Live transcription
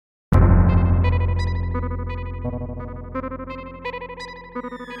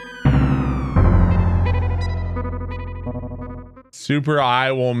Super,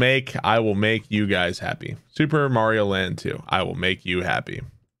 I will make you guys happy. Super Mario Land 2. I will make you happy.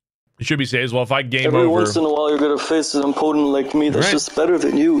 It should be said as well. If I game Every over. once in a while, you're gonna face an opponent like me that's just better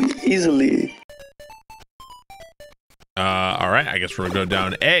than you, easily. All right. I guess we're gonna go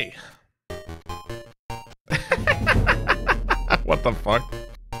down A. What the fuck?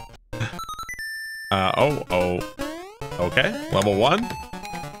 Oh. Okay. Level 1.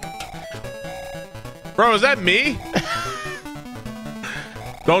 Bro, is that me?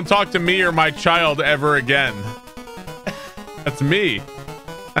 Don't talk to me or my child ever again. That's me.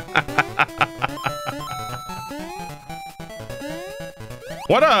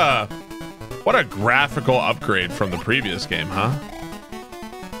 What a graphical upgrade from the previous game, huh?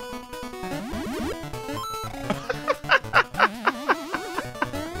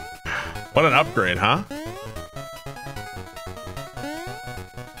 What an upgrade, huh?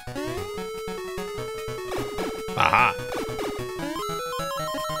 Aha.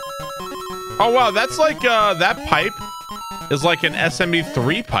 Oh, wow. That's like, that pipe is like an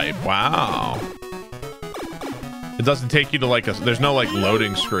SME3 pipe. Wow. It doesn't take you to like there's no like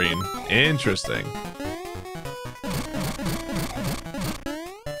loading screen. Interesting.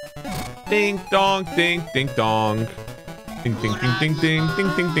 Ding dong, ding, ding dong. Ding, ding, ding, ding, ding,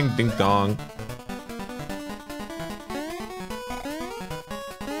 ding, ding, ding, ding dong.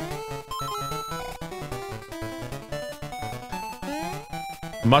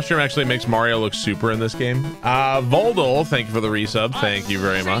 Mushroom actually makes Mario look super in this game. Voldel, thank you for the resub. Thank you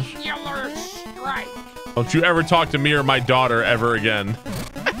very much. Don't you ever talk to me or my daughter ever again.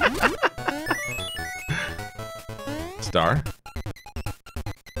 Star.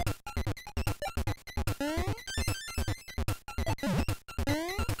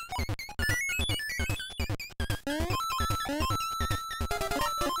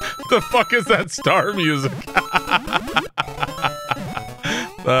 The fuck is that star music?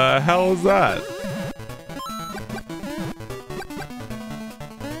 The hell is that?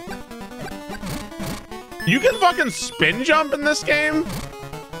 You can fucking spin jump in this game?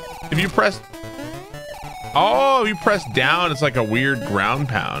 If you press... Oh, you press down, it's like a weird ground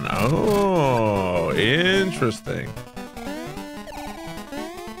pound. Oh, interesting.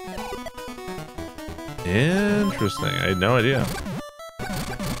 Interesting. I had no idea.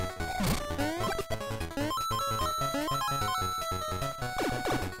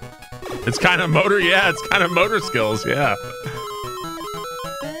 It's kind of motor, yeah, it's kind of motor skills, yeah.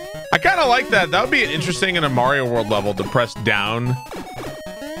 I kind of like that. That would be interesting in a Mario World level to press down.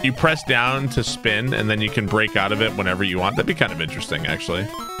 You press down to spin, and then you can break out of it whenever you want. That'd be kind of interesting, actually.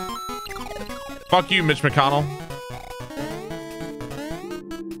 Fuck you, Mitch McConnell.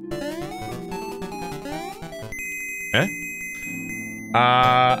 Eh?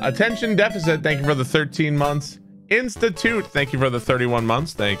 Attention deficit, thank you for the 13 months. Institute, thank you for the 31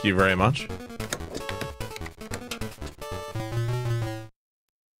 months. Thank you very much.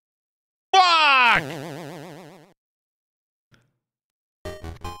 Fuck!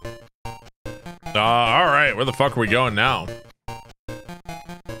 All right, where the fuck are we going now?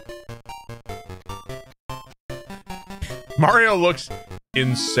 Mario looks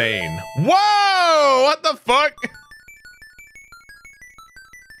insane. Whoa! What the fuck?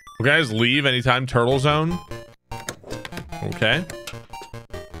 You guys leave anytime Turtle Zone? Okay.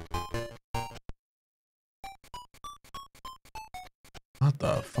 What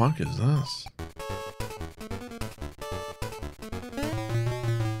the fuck is this?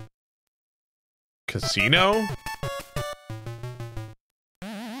 Casino?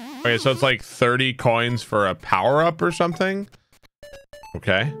 Okay, so it's like 30 coins for a power-up or something?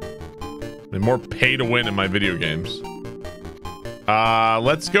 Okay. And more pay to win in my video games.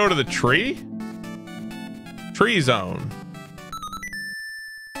 Let's go to the tree. Tree zone.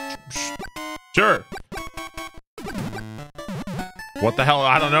 Sure. What the hell?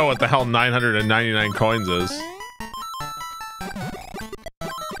 I don't know what the hell 999 coins is.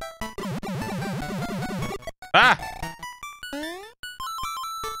 Ah!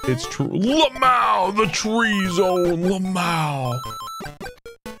 It's true. Lamau, the tree zone. Lamau.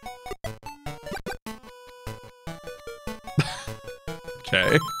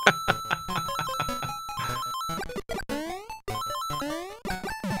 Okay.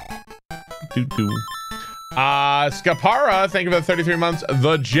 Scapara, thank you for the 33 months.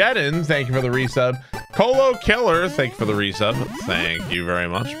 The Jedin, thank you for the resub. Colo Killer, thank you for the resub. Thank you very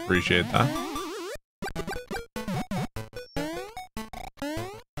much. Appreciate that.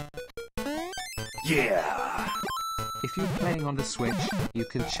 Yeah. If you're playing on the Switch, you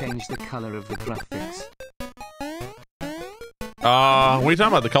can change the color of the graphics. What are you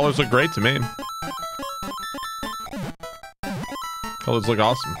talking about? The colors look great to me. Colors look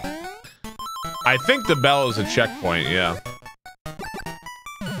awesome. I think the bell is a checkpoint, yeah.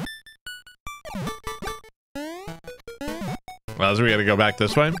 Well, so we gotta go back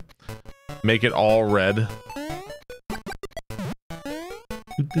this way. Make it all red.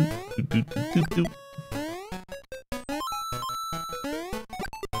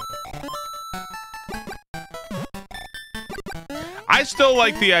 I still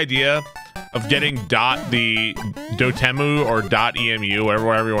like the idea of getting the Dotemu or .emu,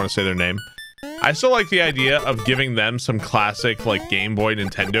 whatever you want to say their name. I still like the idea of giving them some classic like Game Boy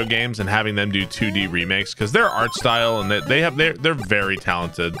Nintendo games and having them do 2D remakes because their art style and they're very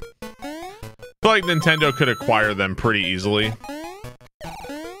talented. I feel like Nintendo could acquire them pretty easily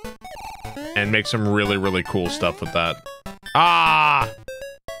and make some really, really cool stuff with that. Ah!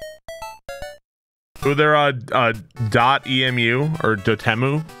 Ooh, they're .emu or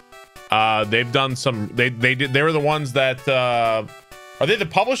Dotemu. They've done some. They were the ones that. Are they the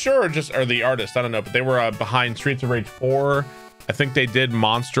publisher or just are the artist? I don't know, but they were behind Streets of Rage 4. I think they did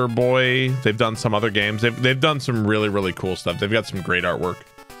Monster Boy. They've done some other games. They've done some really, really cool stuff. They've got some great artwork.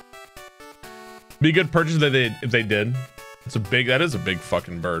 Be a good purchase if they did. That is a big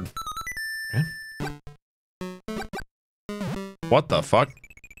fucking bird. Okay. What the fuck?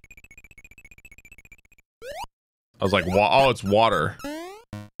 I was like, oh, it's water.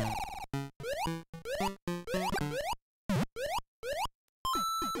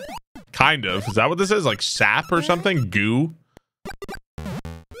 Kind of. Is that what this is? Like sap or something? Goo?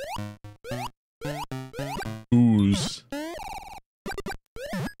 Ooze.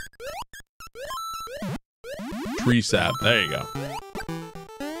 Tree sap. There you go.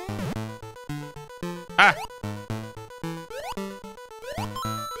 Ah!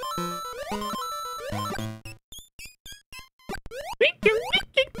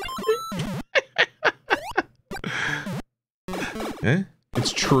 Eh?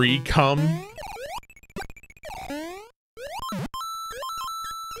 It's tree cum.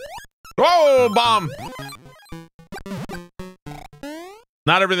 Whoa, bomb!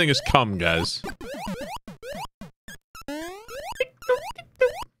 Not everything is cum, guys.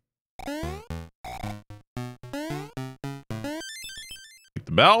 Hit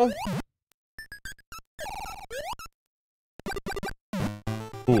the bell.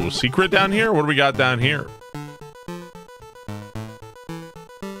 Ooh, secret down here? What do we got down here?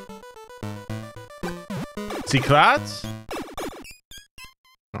 Secrets?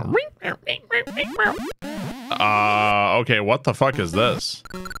 Okay, what the fuck is this?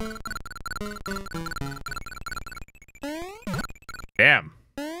 Damn.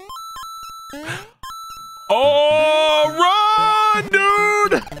 Oh, run,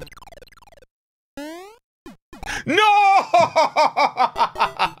 dude! No!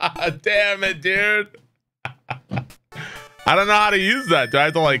 Damn it, dude. I don't know how to use that. Do I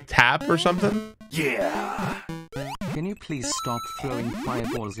have to like tap or something? Yeah. Can you please stop throwing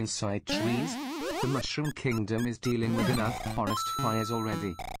fireballs inside trees? The Mushroom Kingdom is dealing with enough forest fires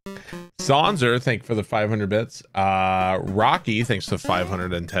already. Sonzer, thank you for the 500 bits. Rocky, thanks to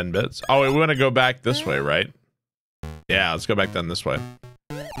 510 bits. Oh, wait, we want to go back this way, right? Yeah, let's go back down this way.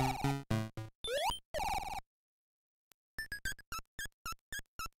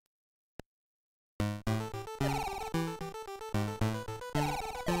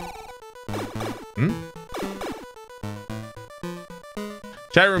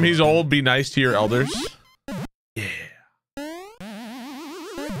 Chat room, he's old. Be nice to your elders. Yeah.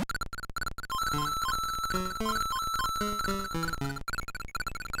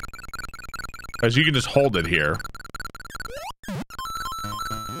 As you can just hold it here.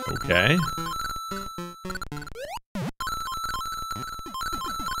 Okay.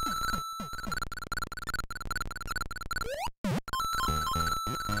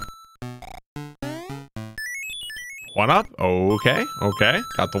 One up. Okay. Okay.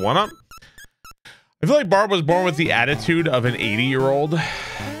 Got the one up. I feel like Barb was born with the attitude of an 80-year-old.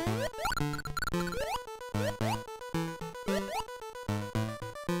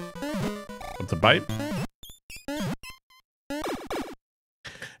 What's a bite?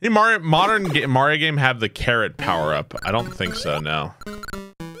 Any modern Mario game have the carrot power up? I don't think so, no.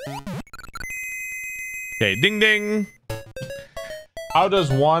 Okay, ding ding. How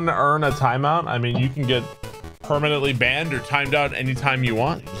does one earn a timeout? I mean, you can get permanently banned or timed out anytime you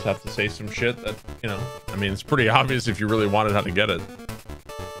want. You just have to say some shit that, you know, I mean, it's pretty obvious if you really wanted how to get it.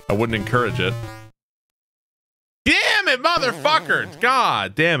 I wouldn't encourage it. Damn it, motherfucker!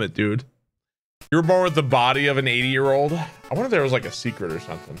 God damn it, dude. You were born with the body of an 80-year-old. I wonder if there was like a secret or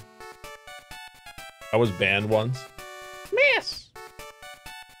something. I was banned once. Miss.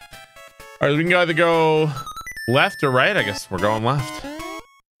 All right, we can either go left or right. I guess we're going left.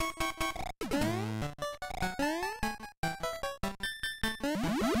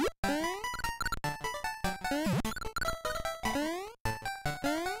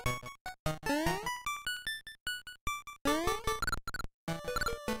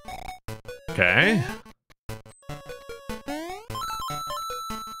 Okay.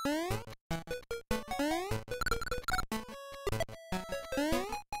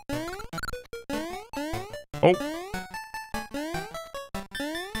 Oh.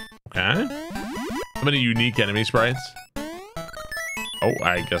 Okay. How many unique enemy sprites? Oh,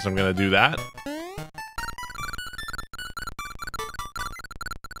 I guess I'm gonna do that.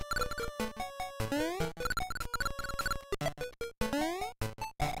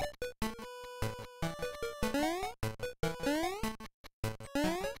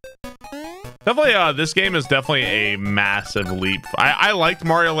 Definitely, this game is definitely a massive leap. I liked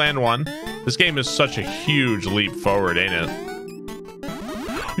Mario Land 1. This game is such a huge leap forward, ain't it?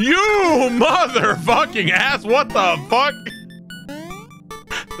 You motherfucking ass! What the fuck?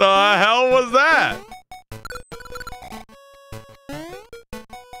 The hell was that?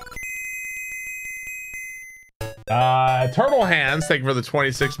 Turtle Hands, thank you for the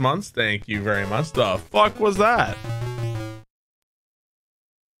 26 months. Thank you very much. The fuck was that?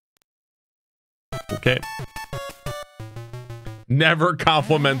 Okay. Never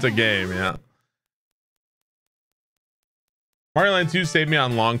compliment a game, yeah. Mario Land 2 saved me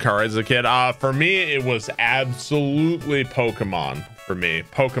on long car rides as a kid. For me, it was absolutely Pokemon. For me,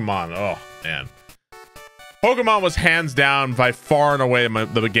 Pokemon. Oh man, Pokemon was hands down by far and away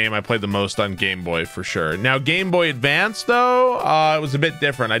the game I played the most on Game Boy for sure. Now Game Boy Advance though, it was a bit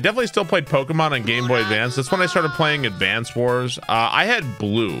different. I definitely still played Pokemon on Game Boy Advance. That's when I started playing Advance Wars. I had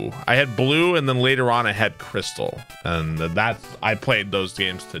Blue, and then later on I had Crystal, and I played those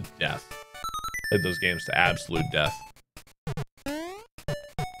games to death. Played those games to absolute death.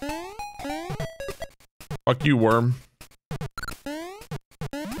 Fuck you, worm.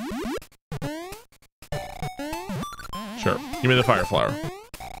 Sure. Give me the fire flower.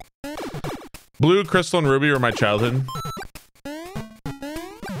 Blue, Crystal, and Ruby were my childhood.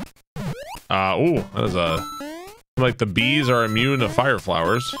 Ooh, that is a... Like the bees are immune to fire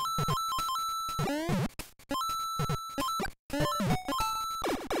flowers.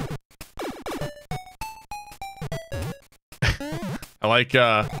 I like,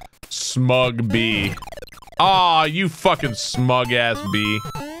 smug bee. Aw, you fucking smug ass bee.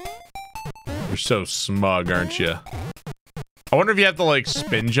 You're so smug, aren't you? I wonder if you have to like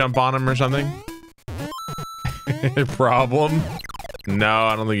spin jump on him or something. Problem? No,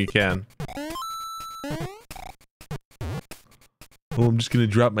 I don't think you can. Oh, I'm just gonna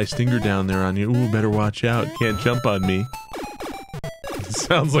drop my stinger down there on you. Ooh, better watch out. Can't jump on me.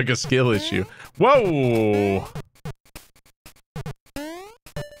 Sounds like a skill issue. Whoa!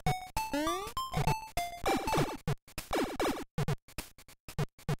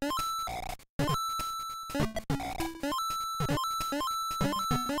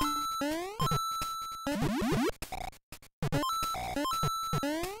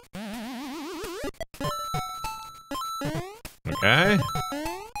 Okay.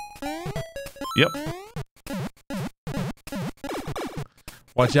 Yep.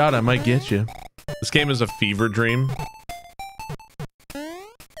 Watch out, I might get you. This game is a fever dream.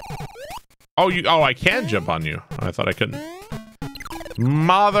 Oh, I can jump on you. I thought I couldn't.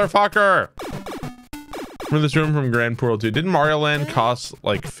 Motherfucker! From this room from Grand Pool 2. Didn't Mario Land cost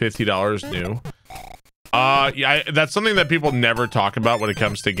like $50 new? Yeah, that's something that people never talk about when it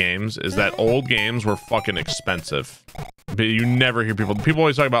comes to games, is that old games were fucking expensive. But you never hear people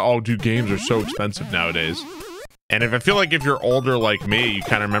always talk about, oh, dude, games are so expensive nowadays. And if I feel like if you're older like me, you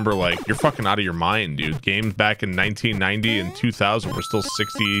kind of remember like, you're fucking out of your mind, dude. Games back in 1990 and 2000 were still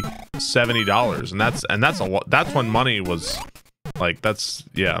 $60, $70. And that's a lot. That's when money was like, that's,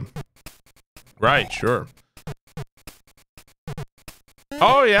 yeah. Right, sure.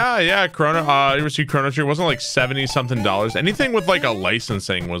 Oh yeah, Chrono. You ever see Chrono Trigger? It wasn't like $70 something. Anything with like a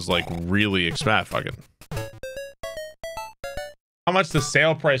licensing was like really expensive. Fucking. How much the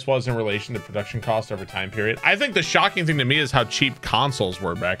sale price was in relation to production cost over time period. I think the shocking thing to me is how cheap consoles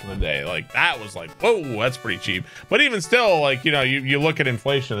were back in the day. Like that was like, whoa, that's pretty cheap. But even still, like, you know, you look at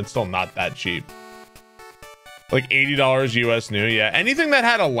inflation, it's still not that cheap. Like $80 US new. Yeah, anything that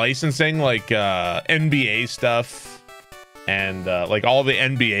had a licensing, like NBA stuff. And like all the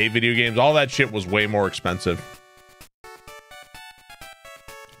NBA video games, all that shit was way more expensive.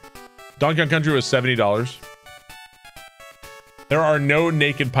 Donkey Kong Country was $70. There are no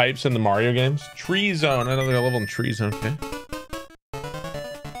naked pipes in the Mario games. Tree Zone, another level in Tree Zone. Okay.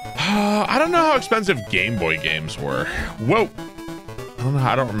 I don't know how expensive Game Boy games were. Whoa. I don't know.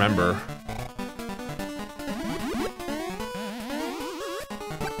 I don't remember.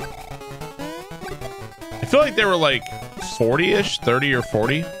 I feel like they were like 40-ish, 30 or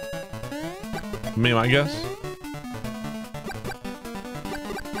 40. Me, my guess.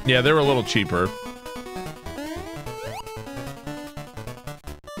 Yeah, they were a little cheaper.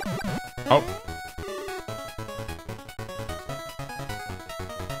 Oh.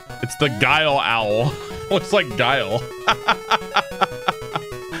 It's the Guile Owl. Looks like Guile.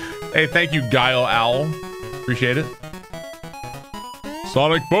 Hey, thank you, Guile Owl. Appreciate it.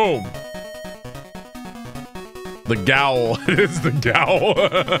 Sonic Boom. The Gowl. It is the Gowl.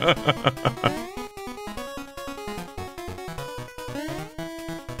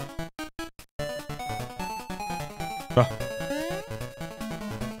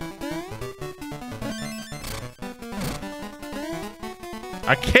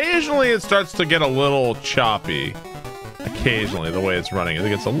 Occasionally it starts to get a little choppy. Occasionally, the way it's running, I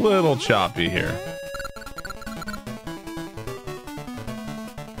think it's a little choppy here.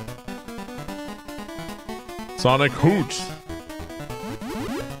 Sonic Hoot.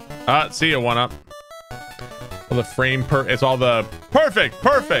 See ya, one up. All the frame it's all the perfect.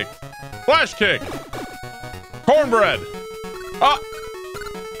 Flash kick. Cornbread. Ah.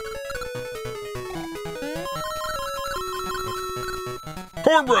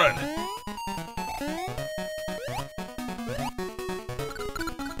 Cornbread.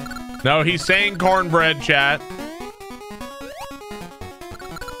 No, he's saying cornbread, chat.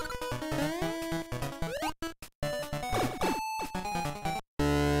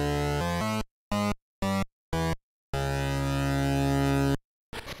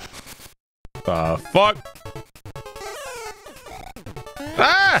 Fuck.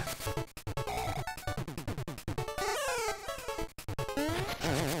 Ah!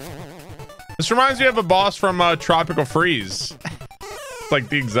 This reminds me of a boss from Tropical Freeze. It's like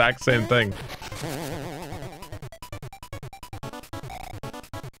the exact same thing.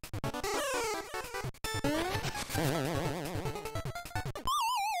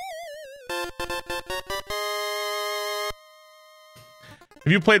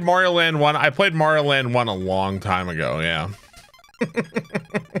 Have you played Mario Land 1? I played Mario Land 1 a long time ago, yeah.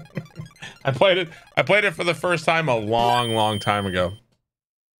 I played it for the first time a long time ago.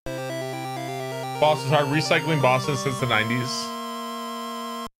 Boss is hard. Recycling bosses since the 90s.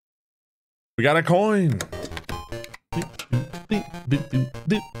 We got a coin.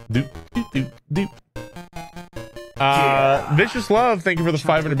 Vicious Love, thank you for the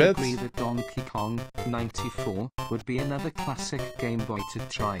 500 bits. Agree that Donkey Kong 94 would be another classic Game Boy to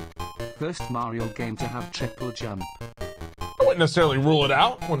try. First Mario game to have triple jump. I wouldn't necessarily rule it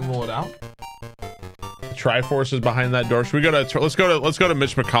out. Wouldn't rule it out. The Triforce is behind that door. Should we go to let's go to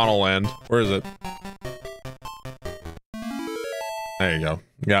Mitch McConnell land. Where is it? There you go.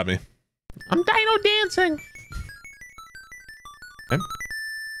 You got me. I'm dino dancing. Okay.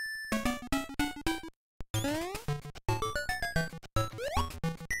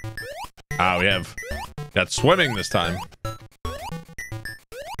 Ah, we got swimming this time.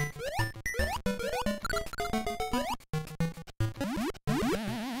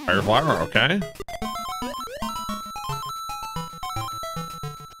 Fire flower, okay.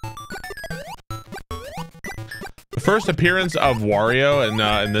 The first appearance of Wario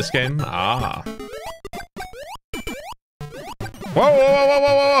in this game. Ah.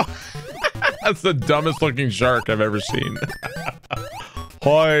 Whoa. That's the dumbest looking shark I've ever seen.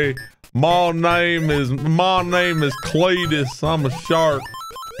 Hi. My name is Cletus. I'm a shark.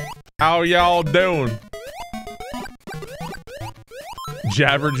 How y'all doing?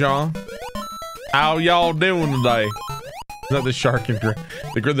 Jabberjaw. How y'all doing today? Is that the shark in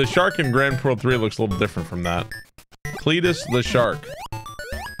the shark in Grand Pro 3 looks a little different from that. Cletus the shark.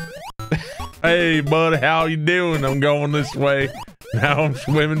 Hey buddy, how you doing? I'm going this way. Now I'm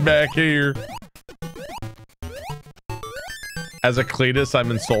swimming back here. As a Cletus, I'm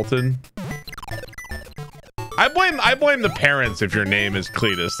insulted. I blame the parents if your name is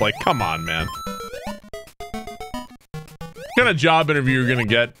Cletus. Like, come on, man. What kind of job interview you're gonna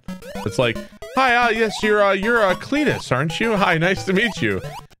get? It's like, hi, yes, you're a Cletus, aren't you? Hi, nice to meet you.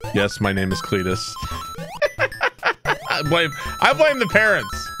 Yes, my name is Cletus. I blame the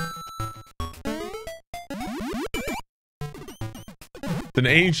parents. It's an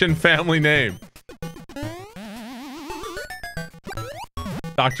ancient family name.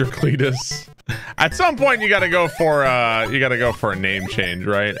 Dr. Cletus. At some point you gotta go for a name change,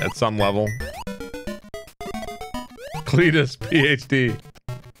 right? At some level. Cletus, PhD.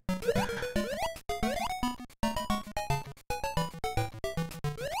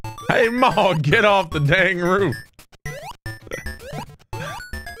 Hey Ma, get off the dang roof.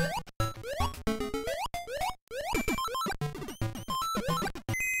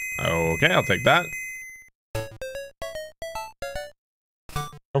 Okay, I'll take that.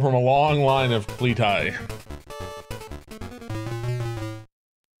 from a long line of Cleetai.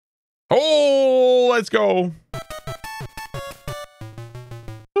 Oh, let's go.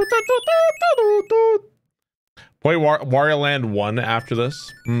 Play Wario Land 1 after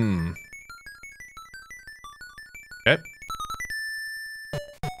this. Okay.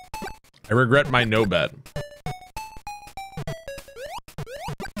 I regret my no bet.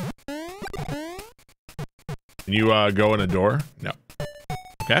 Can you go in a door? No.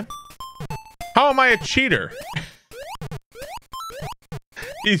 Okay. How am I a cheater?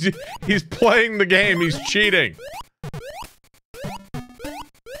 He's playing the game. He's cheating.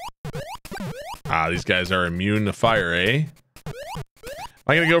 Ah, these guys are immune to fire, eh? Am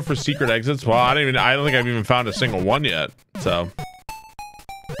I gonna go for secret exits? Well, I don't think I've even found a single one yet. So.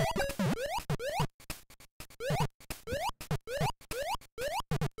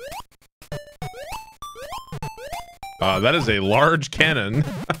 That is a large cannon.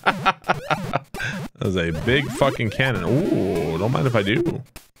 That is a big fucking cannon. Ooh, don't mind if I do.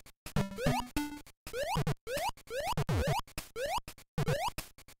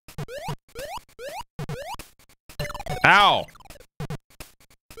 Ow!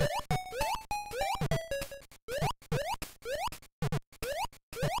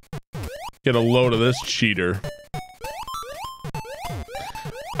 Get a load of this cheater.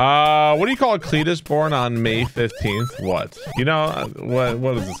 What do you call a Cletus born on May 15th? What? You know,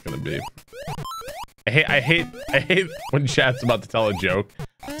 what is this gonna be? I hate when chat's about to tell a joke.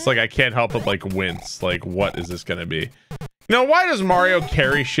 It's like I can't help but like wince. Like, what is this gonna be? You know, why does Mario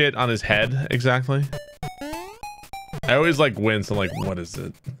carry shit on his head exactly? I always like wince. I'm like, what is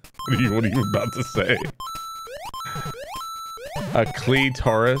it? What are you about to say? A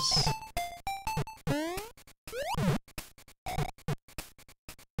clitoris.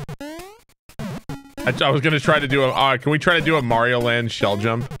 I was gonna try to do a. Can we try to do a Mario Land shell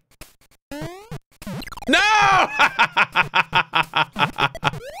jump? No!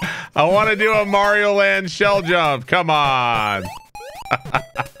 I want to do a Mario Land shell jump. Come on.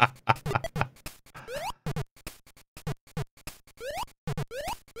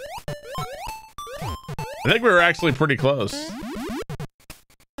 I think we were actually pretty close.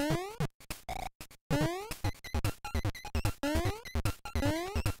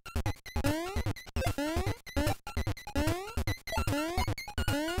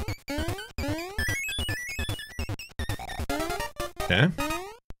 Okay.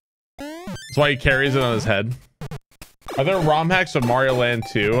 That's why he carries it on his head. Are there ROM hacks of Mario Land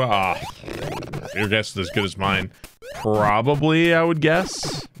 2? Your guess is as good as mine. Probably, I would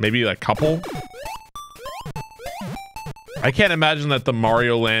guess. Maybe a couple. I can't imagine that the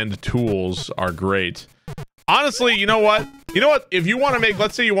Mario Land tools are great. Honestly, you know what? You know what? If you want to make,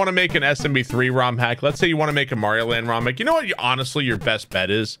 let's say you want to make an SMB3 ROM hack. Let's say you want to make a Mario Land ROM hack. You know what? Honestly, your best bet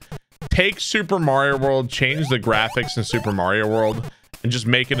is take Super Mario World, change the graphics in Super Mario World, and just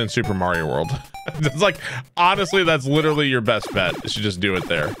make it in Super Mario World. It's like, honestly, that's literally your best bet. You should just do it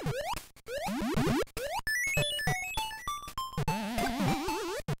there.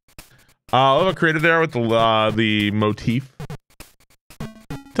 I'll have a creator there with the motif.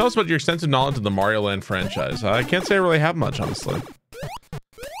 Tell us about your extensive knowledge of the Mario Land franchise. I can't say I really have much, honestly.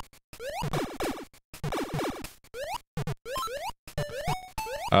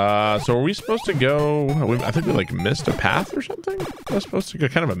 So are we supposed to go? I think we like missed a path or something. I was supposed to go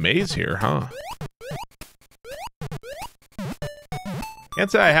kind of a maze here, huh? Can't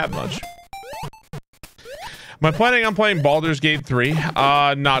say I have much. Am I planning on playing Baldur's Gate 3?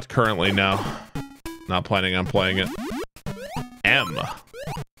 Not currently, no. Not planning on playing it. M.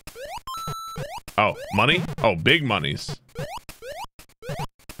 Oh, money? Oh, big monies.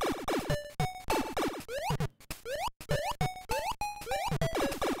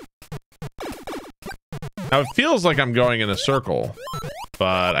 Now, it feels like I'm going in a circle,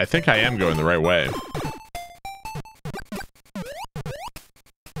 but I think I am going the right way.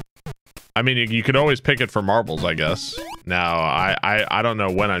 I mean, you could always pick it for marbles, I guess. Now, I don't know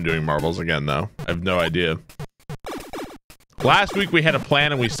when I'm doing marbles again, though. I have no idea. Last week, we had a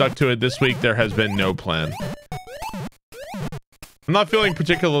plan, and we stuck to it. This week, there has been no plan. I'm not feeling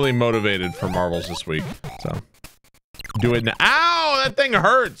particularly motivated for marbles this week, so. Do it now. Ow! That thing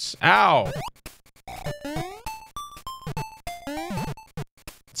hurts! Ow!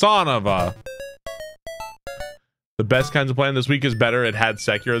 Son of a... The best kinds of playing this week is better. It had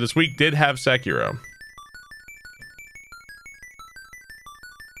Sekiro. This week did have Sekiro.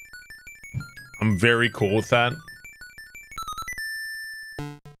 I'm very cool with that.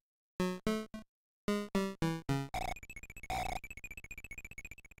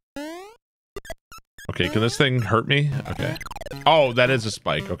 Okay, can this thing hurt me? Okay. Oh, that is a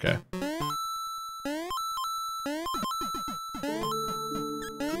spike. Okay.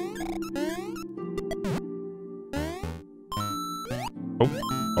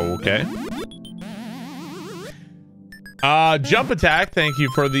 Oh, okay. Jump attack. Thank you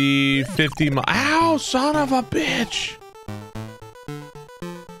for the 50. Ow, son of a bitch.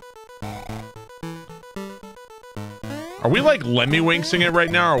 Are we like Lemmy-winksing it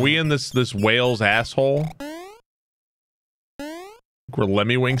right now? Are we in this whale's asshole? We're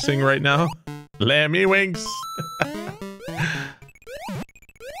Lemmy-winksing right now. Lemmy-winks.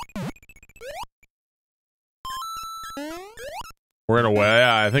 We're in a way.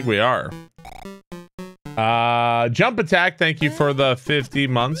 Yeah, I think we are. Jump attack. Thank you for the 50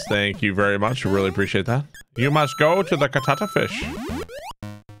 months. Thank you very much. We really appreciate that. You must go to the Katata fish.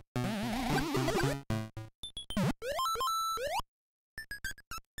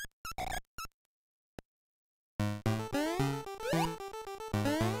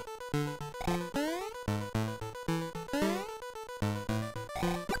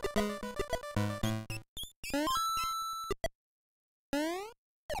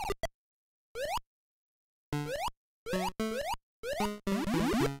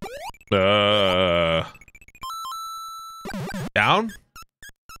 Down?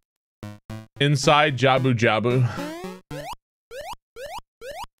 Inside Jabu Jabu. I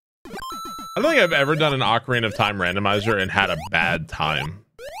don't think I've ever done an Ocarina of Time randomizer and had a bad time.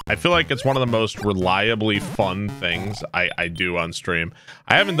 I feel like it's one of the most reliably fun things I do on stream.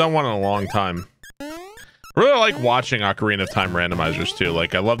 I haven't done one in a long time. I really like watching Ocarina of Time randomizers too.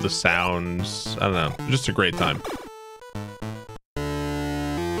 Like, I love the sounds. I don't know. Just a great time.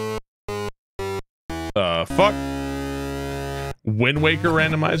 Fuck. Wind Waker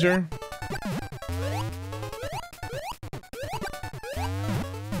randomizer?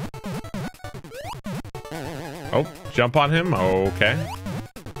 Oh, jump on him? Okay.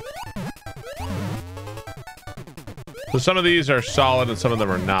 So some of these are solid and some of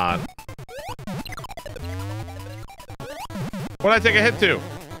them are not. What'd I take a hit to?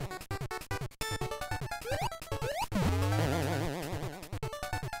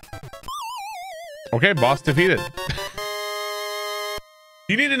 Okay, boss defeated.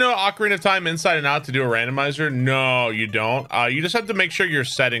 You need to know Ocarina of Time inside and out to do a randomizer? No, you don't. You just have to make sure your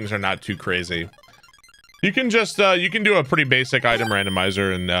settings are not too crazy. You can just you can do a pretty basic item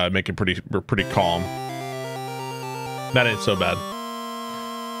randomizer and make it pretty calm. That ain't so bad.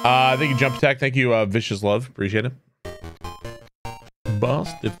 Thank you, Jump Attack. Thank you, Vicious Love. Appreciate it.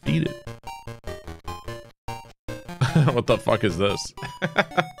 Boss defeated. What the fuck is this?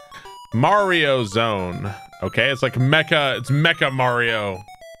 Mario Zone. Okay, it's like Mecha. It's Mecha Mario.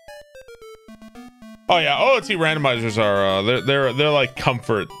 Oh yeah, OOT randomizers are they're like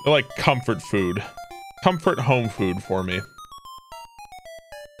comfort. They're like comfort food, comfort home food for me.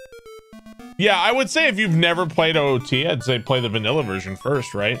 Yeah, I would say if you've never played OOT, I'd say play the vanilla version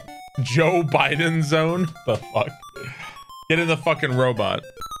first, right? Joe Biden Zone. The fuck? Get in the fucking robot.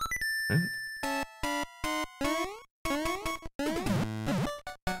 Right?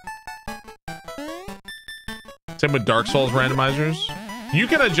 Same with Dark Souls randomizers. You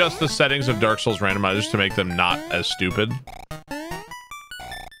can adjust the settings of Dark Souls randomizers to make them not as stupid.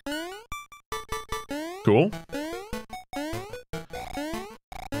 Cool.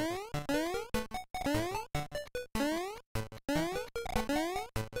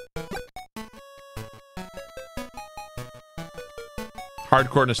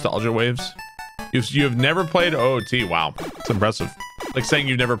 Hardcore nostalgia waves. You've never played OOT. Wow, it's impressive. Like saying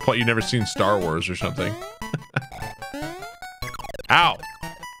you've never seen Star Wars or something. Ow!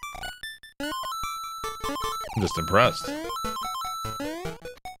 I'm just impressed.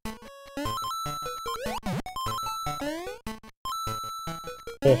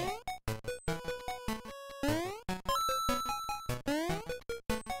 Oh.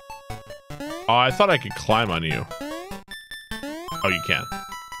 Oh, I thought I could climb on you. Oh, you can.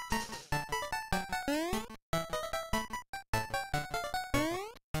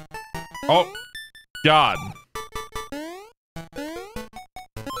 Oh, God.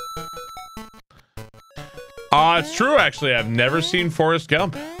 It's true, actually. I've never seen Forrest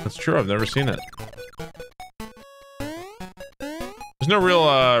Gump. That's true. I've never seen it. There's no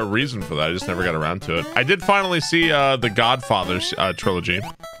real reason for that. I just never got around to it. I did finally see the Godfather trilogy.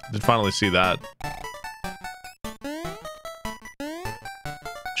 Did finally see that.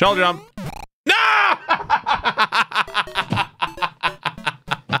 Shell jump. No!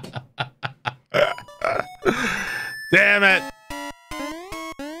 Damn it.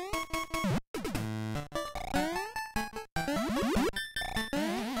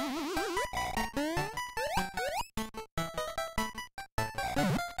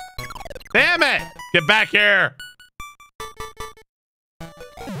 Damn it! Get back here!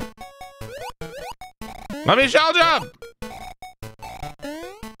 Let me shell jump!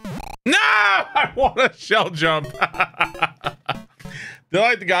 No! I want a shell jump. Did I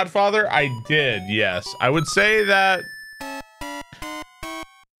like The Godfather? I did, yes. I would say that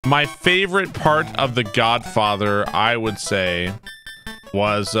my favorite part of The Godfather, I would say,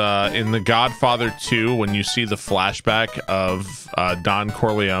 was in The Godfather 2 when you see the flashback of Don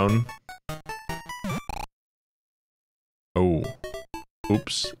Corleone. Oh.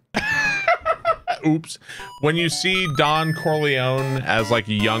 Oops. Oops. When you see Don Corleone as like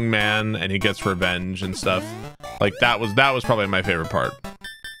a young man and he gets revenge and stuff, like that was probably my favorite part.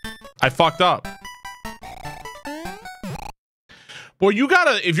 I fucked up. Well, you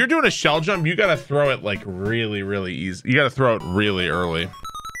gotta, if you're doing a shell jump, you gotta throw it like really, really easy. You gotta throw it really early.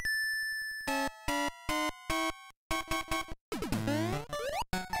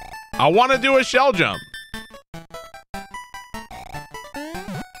 I want to do a shell jump.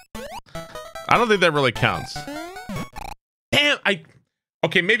 I don't think that really counts. Damn,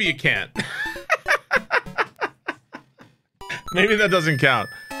 okay, maybe you can't. Maybe that doesn't count.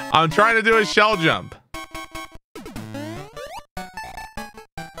 I'm trying to do a shell jump.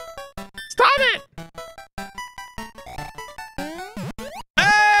 Stop it!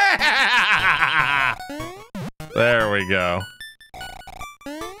 There we go.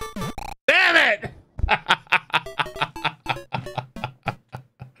 Damn it!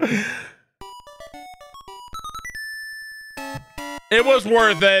 It was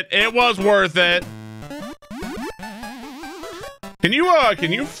worth it. It was worth it. Can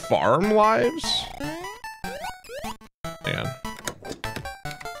you farm lives? Hang on.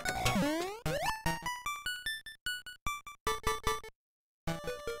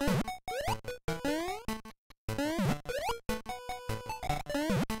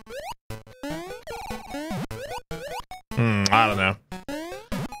 I don't know.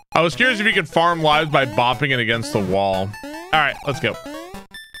 I was curious if you could farm lives by bopping it against the wall. All right, let's go.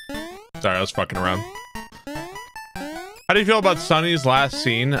 Sorry, I was fucking around. How do you feel about Sunny's last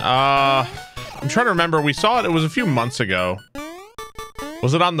scene? I'm trying to remember. We saw it. It was a few months ago.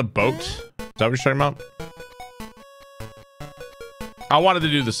 Was it on the boat? Is that what you're talking about? I wanted to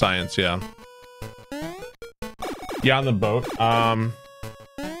do the science, yeah. Yeah, on the boat. I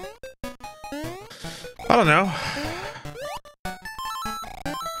don't know.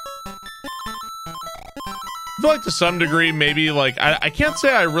 I feel like to some degree, maybe like I can't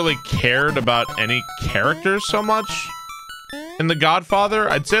say I really cared about any characters so much in The Godfather.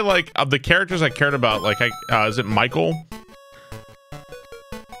 I'd say like of the characters I cared about, like is it Michael?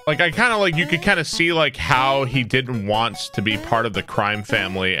 Like I kind of like, you could kind of see like how he didn't want to be part of the crime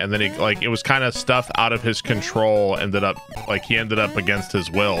family, and then he like, it was kind of stuff out of his control, ended up like he ended up against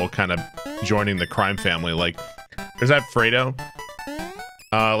his will kind of joining the crime family. Like is that Fredo?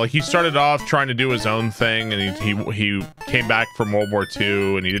 Like he started off trying to do his own thing, and he came back from World War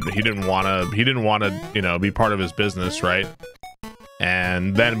II, and he didn't want to you know, be part of his business, right?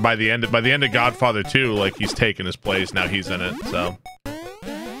 And then by the end of Godfather 2, like he's taken his place. Now he's in it, so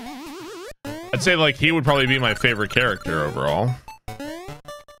I'd say like he would probably be my favorite character overall.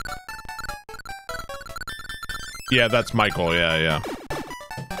 Yeah, that's Michael. Yeah.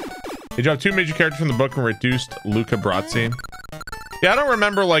 He dropped 2 major characters from the book and reduced Luca Brasi. Yeah, I don't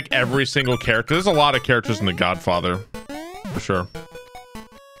remember like every single character. There's a lot of characters in The Godfather, for sure.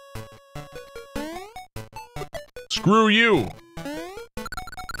 Screw you.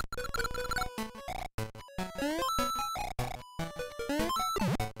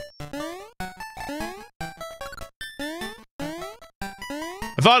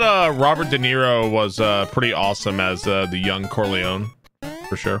 I thought Robert De Niro was pretty awesome as the young Corleone,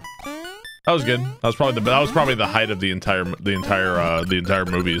 for sure. That was good. That was probably the height of the entire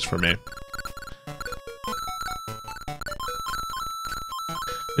movies for me.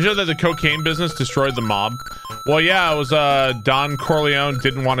 They showed that the cocaine business destroyed the mob. Well, yeah, it was Don Corleone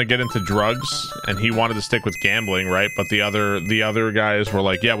didn't want to get into drugs, and he wanted to stick with gambling, right? But the other guys were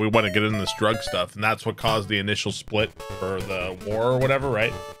like, yeah, we want to get into this drug stuff, and that's what caused the initial split for the war or whatever,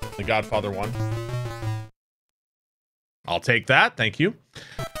 right? The Godfather 1. I'll take that, thank you.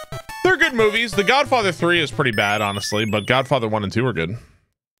 They're good movies. The Godfather 3 is pretty bad, honestly, but Godfather 1 and 2 are good.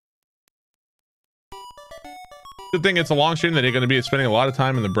 Good thing it's a long stream that you're going to be spending a lot of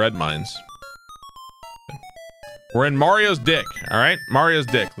time in the bread mines. We're in Mario's dick, all right? Mario's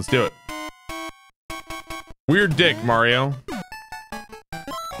dick. Let's do it. Weird dick, Mario.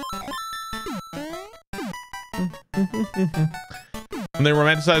 When they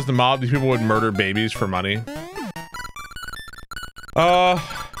romanticize the mob, these people would murder babies for money.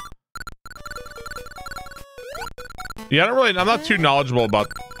 Yeah, I'm not too knowledgeable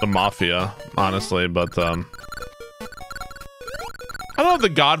about the Mafia, honestly, but, I don't know if The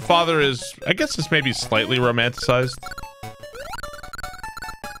Godfather is, I guess it's maybe slightly romanticized.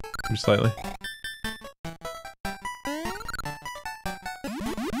 Maybe slightly.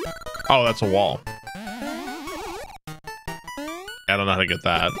 Oh, that's a wall. I don't know how to get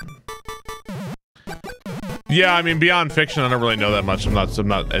that. Yeah, I mean, beyond fiction, I don't really know that much. I'm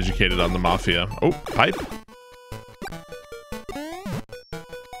not educated on the Mafia. Oh, pipe.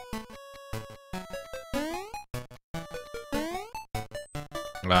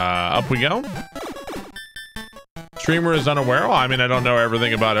 Up we go. Streamer is unaware. Well, I mean, I don't know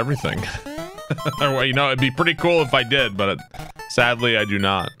everything about everything. Well, you know, it'd be pretty cool if I did, but sadly, I do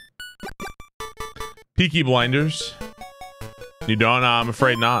not. Peaky Blinders. You don't? I'm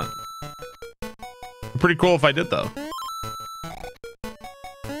afraid not. Pretty cool if I did, though.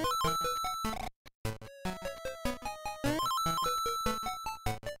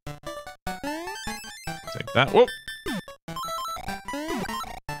 Take that. Whoop.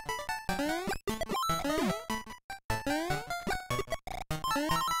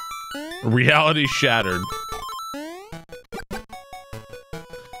 Reality shattered.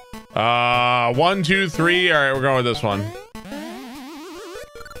 1, 2, 3. All right, we're going with this one. I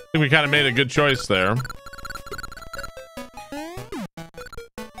think we kind of made a good choice there.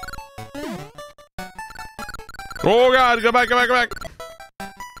 Oh God, go back, go back, go back.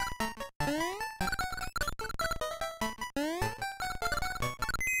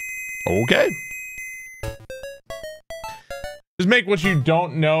 Okay. Just make what you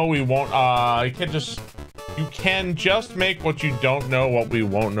don't know. We won't, you can just make what you don't know what we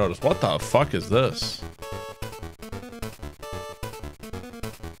won't notice. What the fuck is this?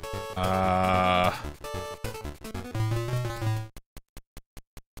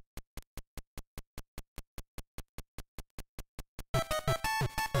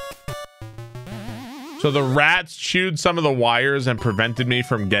 So the rats chewed some of the wires and prevented me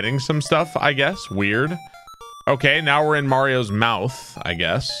from getting some stuff, I guess. Weird. Okay, now we're in Mario's mouth, I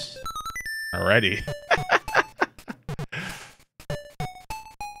guess. Alrighty.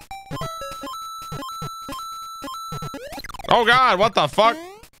 Oh God, what the fuck?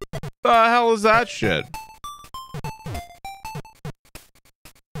 The hell is that shit?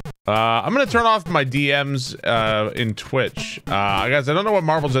 I'm gonna turn off my DMs in Twitch. Guys, I don't know what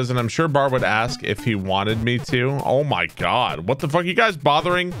Marbles is, and I'm sure Barb would ask if he wanted me to. Oh my God, what the fuck? You guys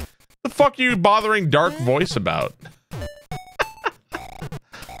bothering? The fuck are you bothering Dark Voice about?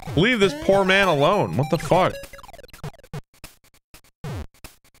 Leave this poor man alone. What the fuck?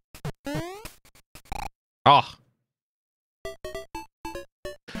 Ah.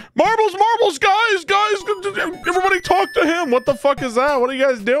 Marbles, Marbles, guys, everybody talk to him. What the fuck is that? What are you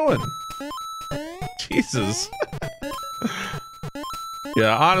guys doing? Jesus.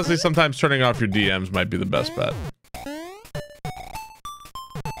 Yeah, honestly, sometimes turning off your DMs might be the best bet.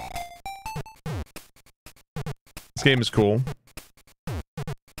 This game is cool.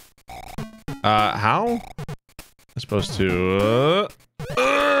 How? I'm supposed to...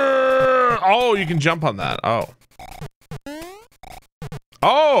 oh, you can jump on that. Oh.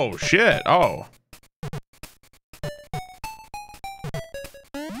 Oh, shit. Oh.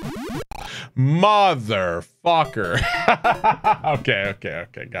 Motherfucker.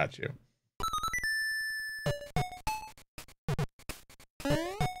 Okay. Got you.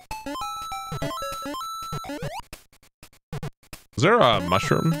 Is there a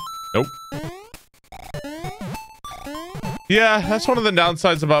mushroom? Nope. Yeah, that's one of the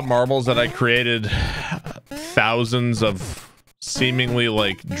downsides about Marbles, that I created thousands of seemingly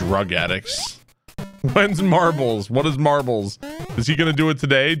like drug addicts. When's Marbles? What is Marbles? Is he gonna do it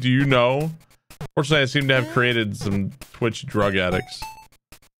today? Do you know? Fortunately, I seem to have created some Twitch drug addicts.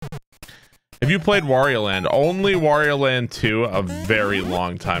 Have you played Wario Land? Only Wario Land 2 a very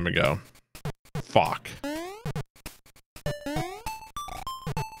long time ago. Fuck.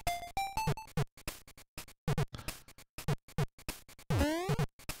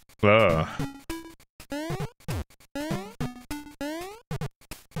 Ugh.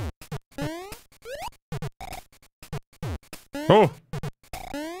 Oh.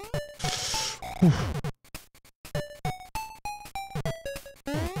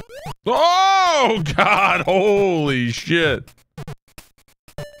 Oh God, holy shit.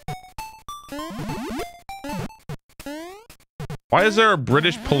 Why is there a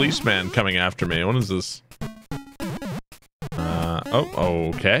British policeman coming after me? What is this?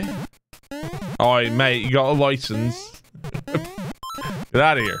 Oh, okay. Oh, mate, you got a license. Get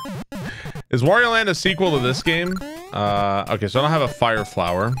out of here. Is Wario Land a sequel to this game? Okay, so I don't have a fire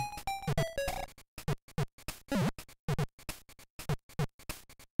flower.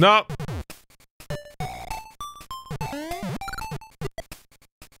 Nope.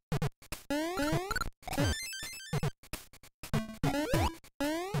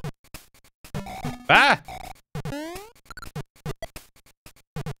 Ah!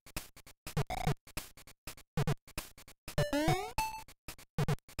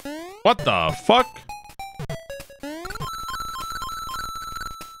 What the fuck?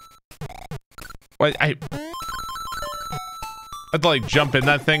 Wait, I have to like jump in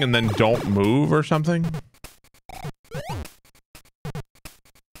that thing and then don't move or something?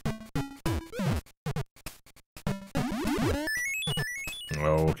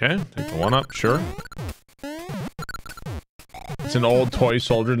 Okay, take the one up, sure. It's an old toy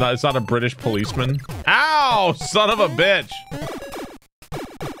soldier. It's not a British policeman. Ow! Son of a bitch!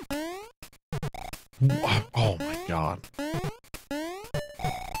 Oh my god.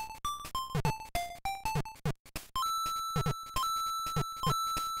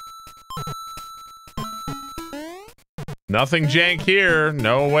 Nothing jank here.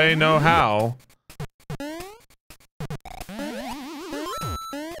 No way, no how.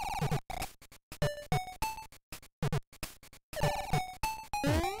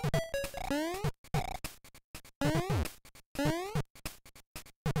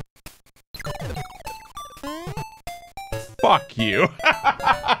 Fuck you.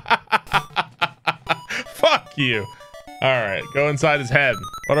 Fuck you. All right, go inside his head.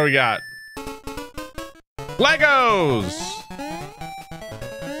 What do we got? Legos!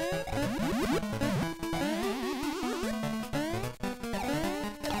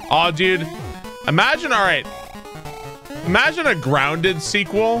 Oh, dude. Imagine, all right. Imagine a Grounded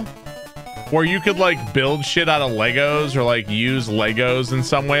sequel where you could like build shit out of Legos or like use Legos in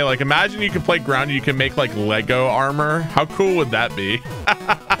some way. Like imagine you could play Grounded, you can make like Lego armor. How cool would that be?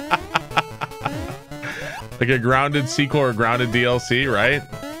 Like a Grounded sequel or Grounded DLC, right?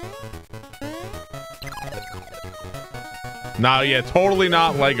 No, yeah, totally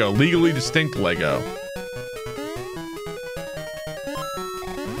not Lego. Legally distinct Lego.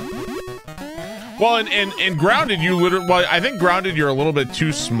 Well, in Grounded, you literally... Well, I think Grounded, you're a little bit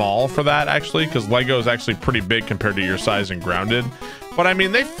too small for that, actually, because Lego is actually pretty big compared to your size in Grounded. But, I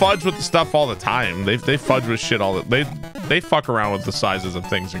mean, they fudge with the stuff all the time. They fudge with shit all the... They fuck around with the sizes of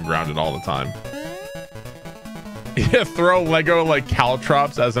things in Grounded all the time. Yeah, throw Lego, like,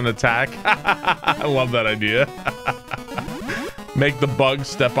 caltrops as an attack. I love that idea. Make the bugs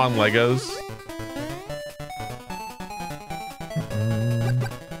step on Legos.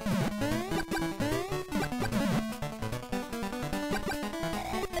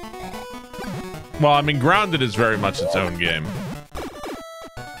 Well, I mean, Grounded is very much its own game.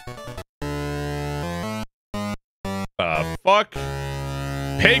 Fuck.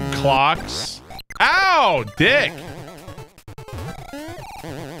 Pig clocks. Ow, dick.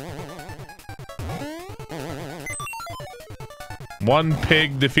 One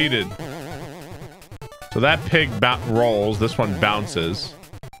pig defeated. So that pig rolls. This one bounces.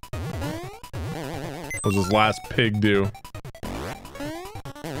 What does this last pig do?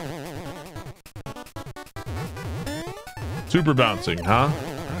 Super bouncing, huh?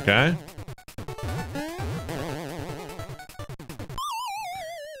 Okay.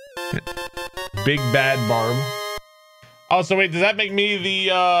 Big bad Barb. Oh, so wait, does that make me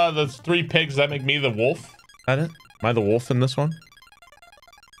the three pigs? Does that make me the wolf? Is that it? Am I the wolf in this one?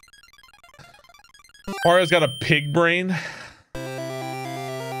 Mario's got a pig brain. He's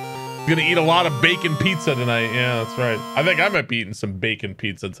gonna eat a lot of bacon pizza tonight. Yeah, that's right. I think I might be eating some bacon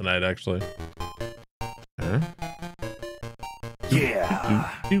pizza tonight, actually. Huh? Yeah.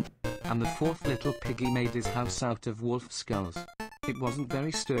 And the fourth little piggy made his house out of wolf skulls. It wasn't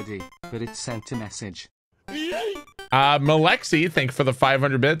very sturdy, but it sent a message. Malexi, thanks for the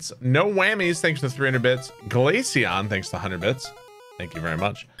 500 bits. No Whammies, thanks for the 300 bits. Glaceon, thanks for the 100 bits. Thank you very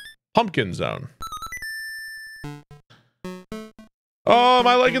much. Pumpkin Zone. Oh, am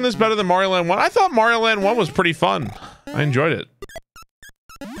I liking this better than Mario Land 1? I thought Mario Land 1 was pretty fun. I enjoyed it.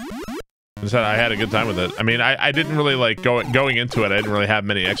 I had a good time with it. I mean, I didn't really like going into it. I didn't really have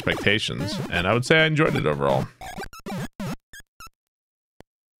many expectations, and I would say I enjoyed it overall.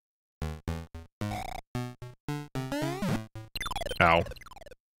 Ow.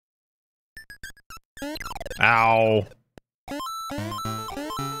 Ow.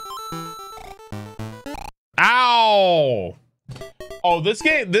 Ow! Oh, this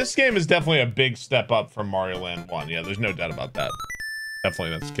game is definitely a big step up from Mario Land 1. Yeah, there's no doubt about that.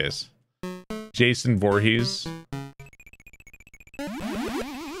 Definitely that's the case. Jason Voorhees.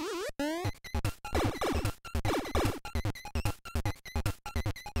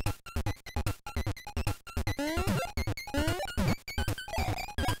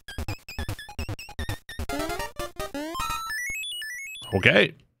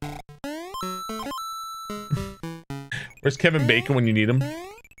 Okay. Where's Kevin Bacon when you need him?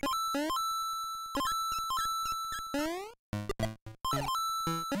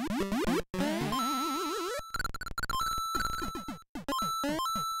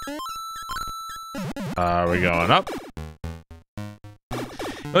 We're going up. I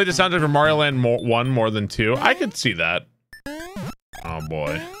like the soundtrack for Mario Land 1 more than 2. I could see that. Oh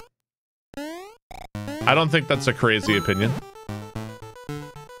boy. I don't think that's a crazy opinion.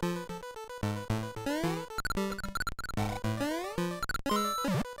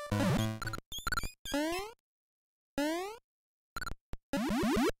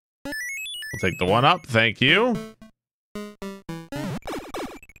 I'll take the 1 up, thank you.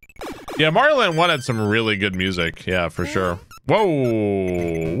 Yeah, Mario Land 1 had some really good music. Yeah, for sure.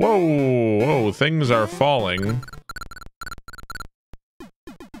 Whoa! Whoa! Whoa! Things are falling.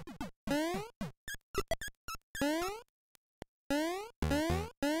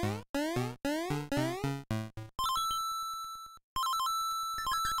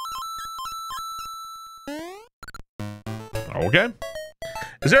 Okay.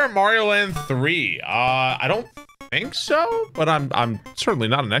 Is there a Mario Land 3? I don't think so, but I'm certainly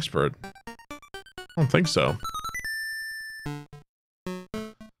not an expert. I don't think so.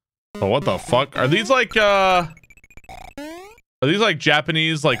 Oh, what the fuck? Are these like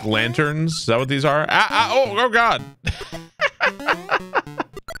Japanese like lanterns? Is that what these are? Oh god.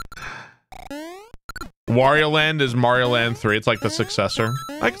 Wario Land is Mario Land 3. It's like the successor.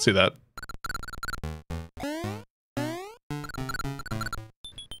 I can see that.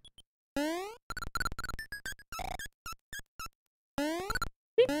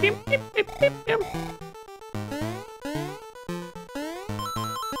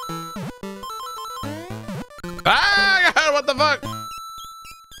 Ah, God, what the fuck?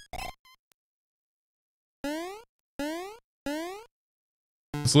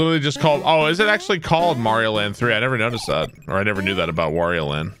 It's literally just called... Oh, is it actually called Mario Land 3? I never noticed that. Or I never knew that about Wario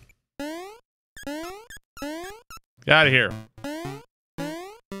Land. Get out of here.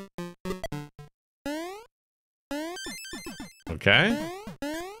 Okay.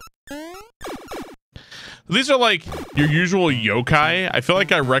 These are like your usual yokai. I feel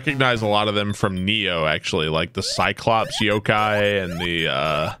like I recognize a lot of them from Neo, actually, like the Cyclops yokai and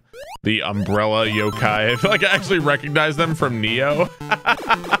the umbrella yokai. I feel like I actually recognize them from Neo.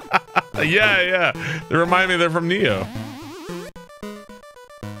 Yeah. They remind me they're from Neo.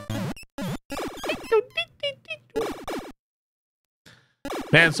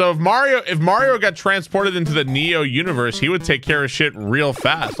 Man, so if Mario got transported into the Neo universe, he would take care of shit real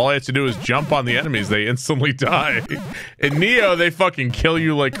fast. All he has to do is jump on the enemies, they instantly die. In Neo, they fucking kill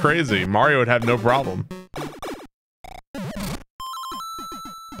you like crazy. Mario would have no problem.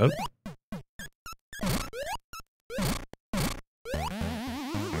 Oh.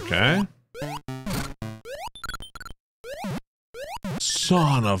 Okay.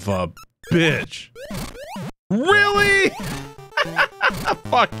 Son of a bitch. Really?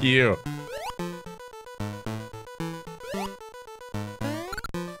 Fuck you.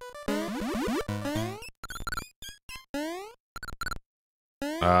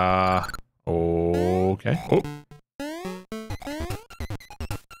 Okay. Oh.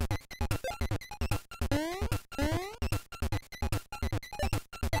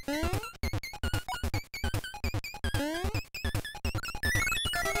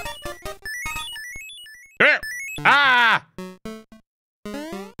 Come here. Ah!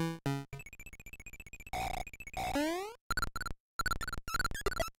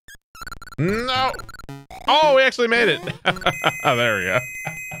 No. Oh, we actually made it. Oh, there we go.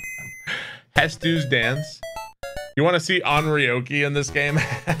 Hestu's dance. You want to see Onryoki in this game?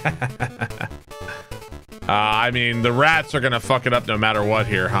 I mean, the rats are gonna fuck it up no matter what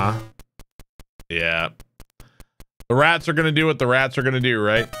here, huh? Yeah. The rats are gonna do what the rats are gonna do,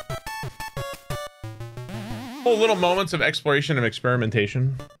 right? Oh, little moments of exploration and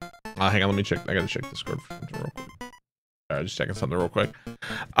experimentation. Hang on, let me check. I gotta check Discord for something real quick. Alright, just checking something real quick.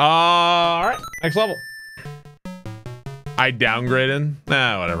 Alright, next level. I downgraded?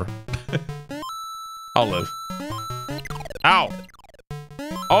 Nah, whatever. I'll live. Ow!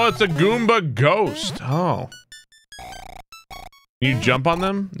 Oh, it's a Goomba ghost. Oh. Can you jump on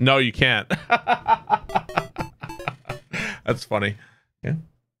them? No, you can't. That's funny. Yeah.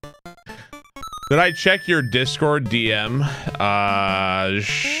 Did I check your Discord DM?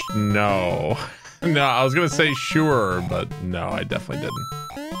 No. No, I was gonna say sure, but no, I definitely didn't.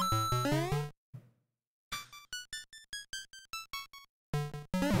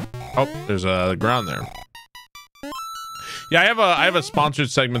 Oh, there's a ground there. Yeah, I have a sponsored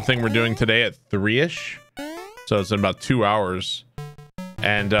segment thing we're doing today at 3-ish. So it's in about 2 hours.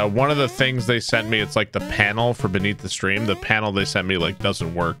 And one of the things they sent me, it's like the panel for beneath the stream. The panel they sent me like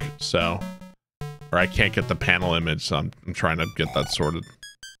doesn't work, so, or I can't get the panel image, so I'm trying to get that sorted.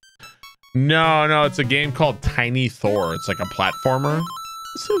 No, it's a game called Tiny Thor. It's like a platformer.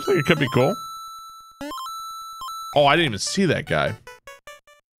 It seems like it could be cool. Oh, I didn't even see that guy.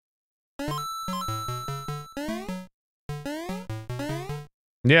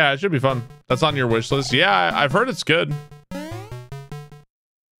 Yeah, it should be fun. That's on your wish list. Yeah, I've heard it's good.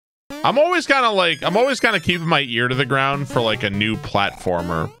 I'm always kind of keeping my ear to the ground for like a new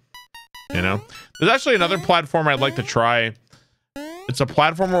platformer, you know? There's actually another platformer I'd like to try. It's a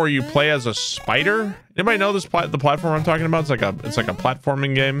platformer where you play as a spider. Anybody know this the platform I'm talking about? It's like a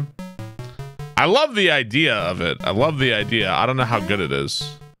platforming game. I love the idea of it. I love the idea. I don't know how good it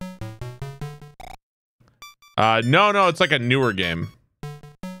is. No, it's like a newer game.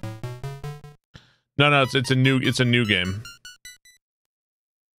 No, it's a new game.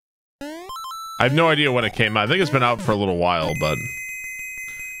 I have no idea when it came out. I think it's been out for a little while, but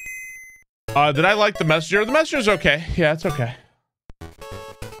did I like The Messenger? The Messenger's okay. Yeah, it's okay.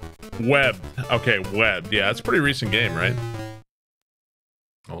 Web. Okay, Web. Yeah, it's a pretty recent game, right?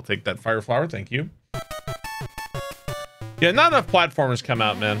 I'll take that fire flower, thank you. Yeah, not enough platformers come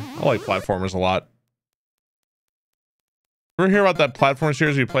out, man. I like platformers a lot. Ever hear about that platform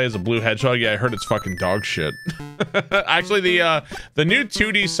series you play as a blue hedgehog? Yeah, I heard it's fucking dog shit. Actually, the new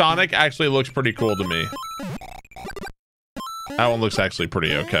 2D Sonic actually looks pretty cool to me. That one looks actually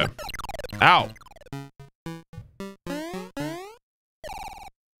pretty okay. Ow!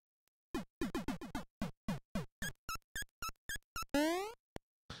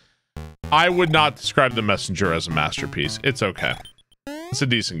 I would not describe The Messenger as a masterpiece. It's okay. It's a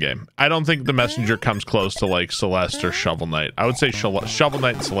decent game. I don't think The Messenger comes close to like Celeste or Shovel Knight. I would say Shovel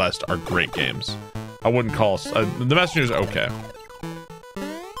Knight and Celeste are great games. I wouldn't call The Messenger's okay.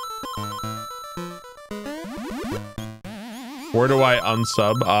 Where do I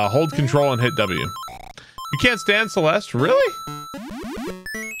unsub? Hold control and hit W. You can't stand Celeste? Really?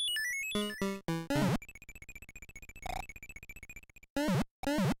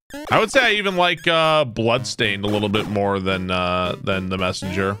 I would say I even like Bloodstained a little bit more than The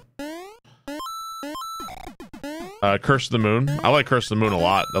Messenger. Curse of the Moon. I like Curse of the Moon a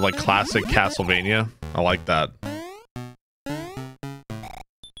lot. I like classic Castlevania. I like that.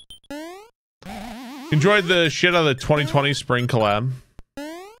 Enjoyed the shit out of the 2020 spring collab.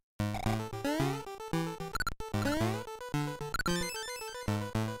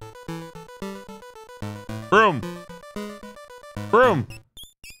 Broom. Broom.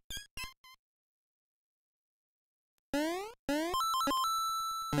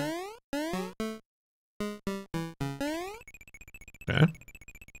 Okay.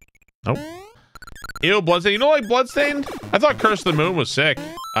 Nope. Ew, Bloodstained. You don't like Bloodstained? I thought Curse of the Moon was sick.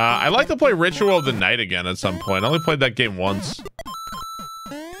 I'd like to play Ritual of the Night again at some point. I only played that game once.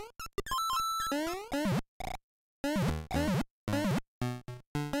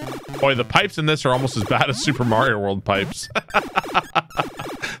 Boy, the pipes in this are almost as bad as Super Mario World pipes.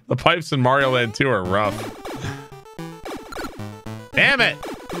 The pipes in Mario Land 2 are rough. Damn it!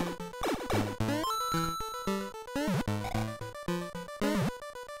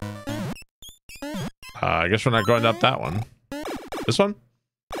 I guess we're not going up that one. This one?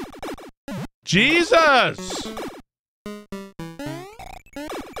 Jesus!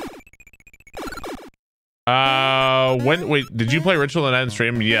 Wait, did you play Ritual of the Night on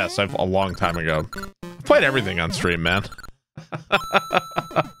stream? Yes, a long time ago. I've played everything on stream, man.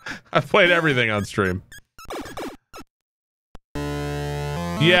 I've played everything on stream.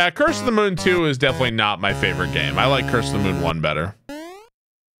 Yeah, Curse of the Moon 2 is definitely not my favorite game. I like Curse of the Moon 1 better.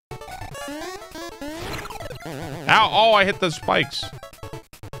 Ow! Oh, I hit the spikes.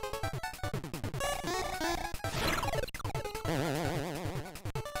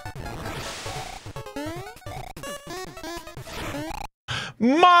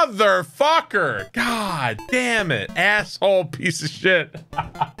 Motherfucker! God damn it. Asshole piece of shit.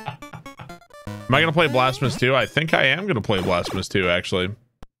 Am I gonna play Blasphemous 2? I think I am gonna play Blasphemous 2, actually.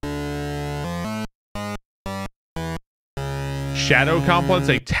 Shadow Complex,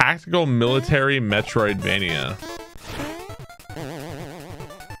 a tactical military Metroidvania.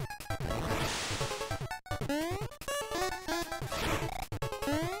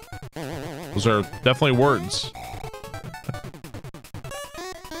 Those are definitely words.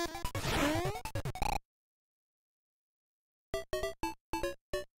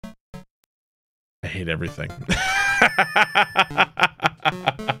 I hate everything.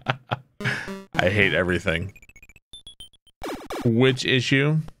 I hate everything. Which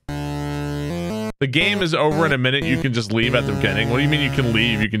issue? The game is over in a minute. You can just leave at the beginning. What do you mean you can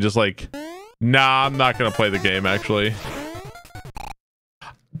leave? You can just like, nah, I'm not gonna play the game actually.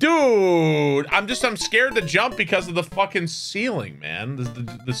 Dude, I'm scared to jump because of the fucking ceiling, man.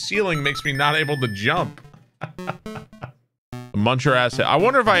 The ceiling makes me not able to jump. Muncher asset. I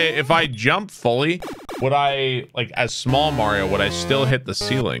wonder if I jump fully, would I, like as small Mario, would I still hit the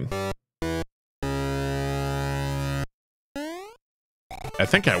ceiling? I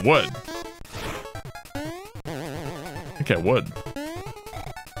think I would. I think I would.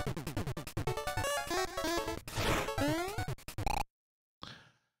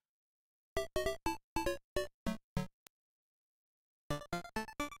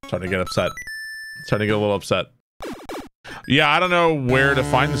 Starting to get upset. Starting to get a little upset. Yeah, I don't know where to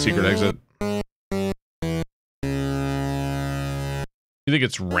find the secret exit. You think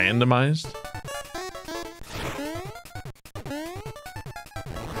it's randomized?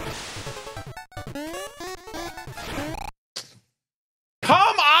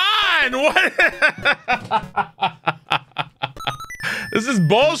 Come on! What? This is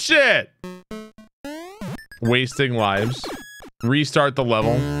bullshit. Wasting lives. Restart the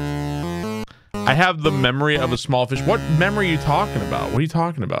level. I have the memory of a small fish. What memory are you talking about? What are you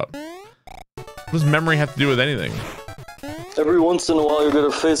talking about? What does memory have to do with anything? Every once in a while you're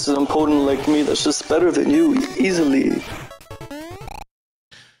gonna face an opponent like me that's just better than you, easily.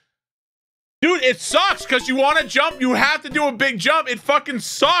 Dude, it sucks because you want to jump. You have to do a big jump. It fucking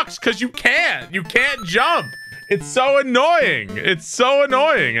sucks because you can't. You can't jump. It's so annoying. It's so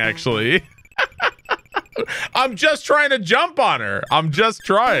annoying, actually. I'm just trying to jump on her. I'm just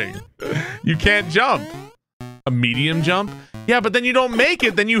trying. You can't jump. A medium jump? Yeah, but then you don't make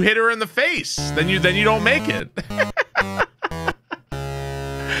it. Then you hit her in the face. Then you don't make it.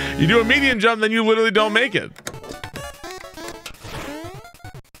 You do a medium jump, then you literally don't make it.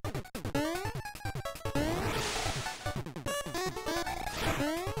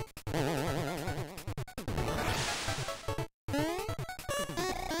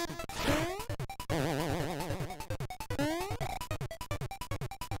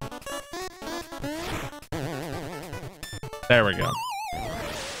 There we go.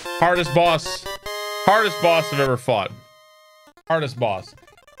 Hardest boss I've ever fought. Hardest boss.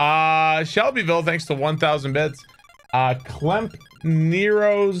 Shelbyville, thanks to 1,000 bits. Clemp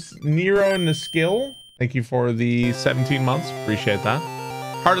Nero Niskill, thank you for the 17 months. Appreciate that.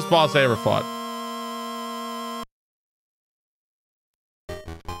 Hardest boss I ever fought.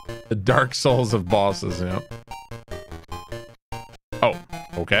 The Dark Souls of bosses, you know. Oh,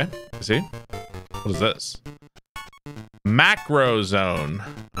 okay. See? What is this? Macro zone.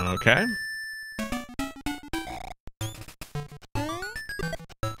 Okay.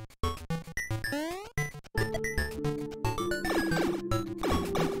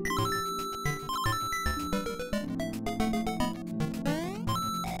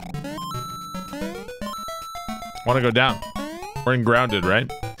 Want to go down. We're in grounded,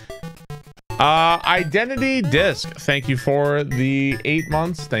 right? Identity disc. Thank you for the 8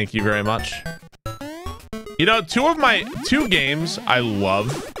 months. Thank you very much. You know, two games I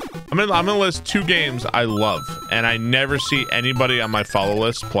love. I'm gonna list 2 games I love, and I never see anybody on my follow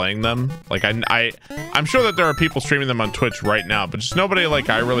list playing them. Like I'm sure that there are people streaming them on Twitch right now, but just nobody like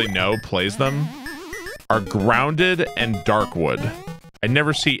I really know plays them. Are Grounded and Darkwood. I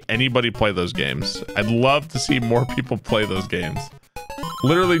never see anybody play those games. I'd love to see more people play those games.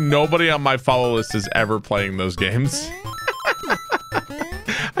 Literally nobody on my follow list is ever playing those games.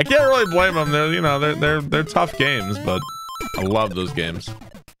 I can't really blame them. They're tough games, but I love those games.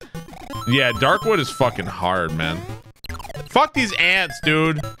 Yeah, Darkwood is fucking hard, man. Fuck these ants,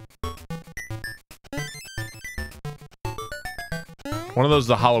 dude. One of those is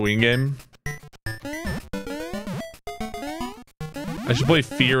a Halloween game. I should play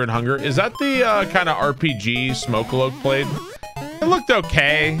Fear and Hunger. Is that the kind of RPG Smokeloak played? It looked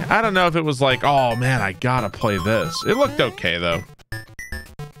okay. I don't know if it was like, oh man, I gotta play this. It looked okay though.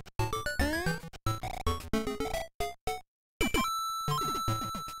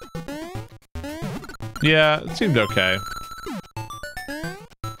 Yeah, it seemed okay.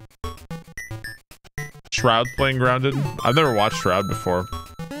 Shroud playing Grounded? I've never watched Shroud before.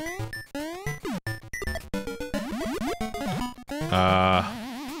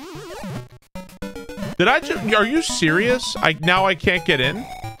 Are you serious? Now I can't get in?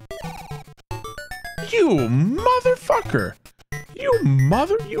 You motherfucker.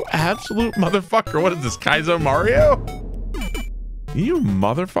 You absolute motherfucker. What is this, Kaizo Mario? You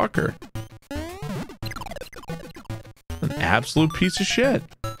motherfucker. An absolute piece of shit.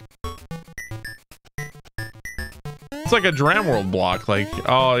 it's like a Dram World block. Like,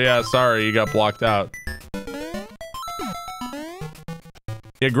 oh yeah, sorry, you got blocked out.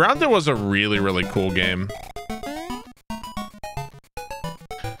 Yeah, Grounded was a really, really cool game.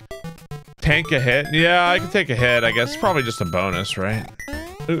 Tank a hit? Yeah, I can take a hit. I guess it's probably just a bonus, right?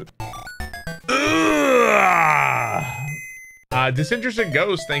 Disinterested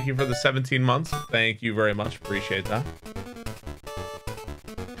Ghost, thank you for the 17 months. Thank you very much. Appreciate that.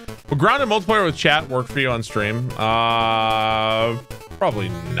 Will Grounded multiplayer with chat work for you on stream? Probably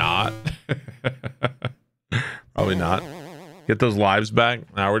not. Probably not. Get those lives back.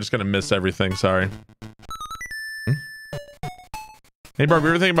 Nah, we're just gonna miss everything. Sorry. Hey, Barb, you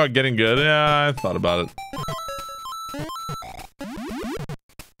ever think about getting good? Yeah, I thought about it.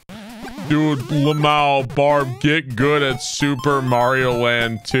 Dude, Lamau, Barb, get good at Super Mario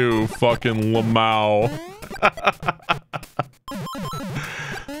Land 2. Fucking Lamau.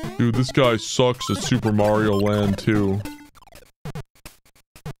 Dude, this guy sucks at Super Mario Land 2.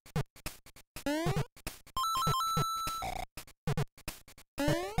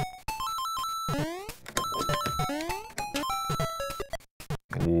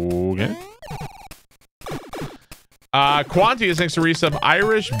 Okay. Quantius, thanks to resub.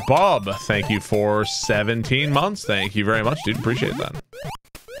 Irish Bub, thank you for 17 months. Thank you very much, dude. Appreciate that.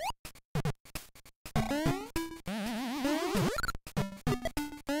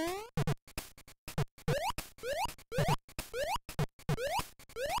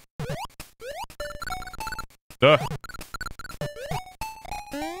 Ugh.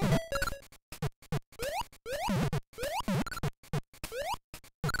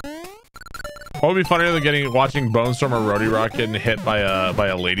 What would be funnier than watching Bone Storm or Roadie Rock getting hit by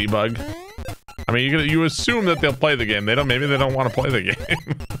a ladybug? I mean, you assume that they'll play the game. Maybe they don't want to play the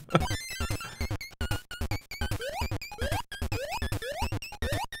game.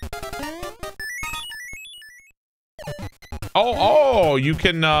 Oh, you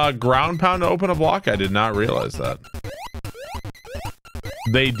can ground pound to open a block? I did not realize that.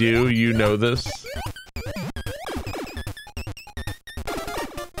 They do, you know this.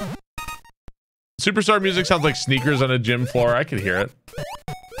 Superstar music sounds like sneakers on a gym floor. I could hear it.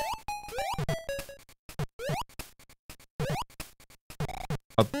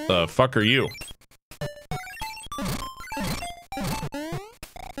 What the fuck are you?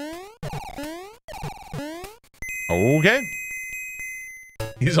 Okay.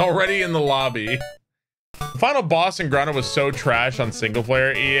 He's already in the lobby. The final boss in Grounded was so trash on single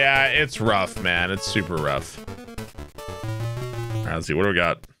player. Yeah, it's rough, man. It's super rough. All right, let's see. What do we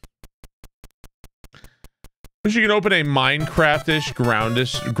got? Wish you could open a Minecraft-ish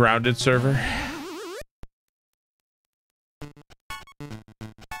grounded server.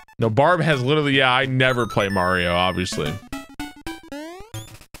 No, Barb has literally, yeah, I never play Mario, obviously.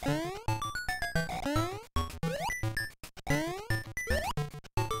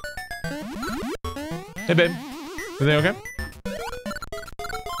 Hey, babe. Everything okay?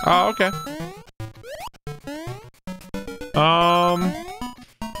 Oh, okay.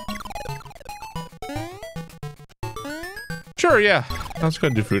 Sure, yeah. Let's go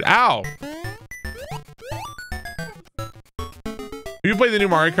do food. Ow! Have you played the new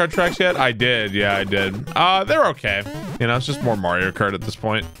Mario Kart tracks yet? I did. Yeah, I did. They're okay. You know, it's just more Mario Kart at this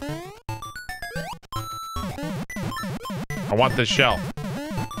point. I want this shell.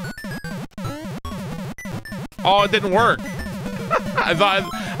 Oh, it didn't work. I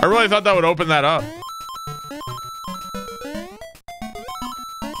really thought that would open that up.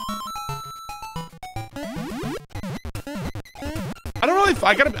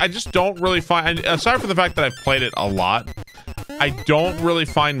 I just don't really find, aside from the fact that I've played it a lot, I don't really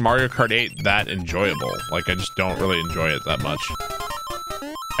find Mario Kart 8 that enjoyable. Like, I just don't really enjoy it that much.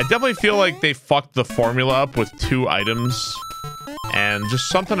 I definitely feel like they fucked the formula up with 2 items, and just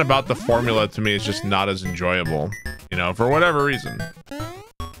something about the formula to me is just not as enjoyable, you know, for whatever reason.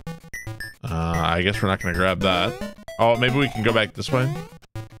 I guess we're not gonna grab that. Oh, maybe we can go back this way.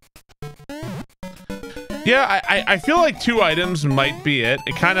 Yeah, I feel like 2 items might be it.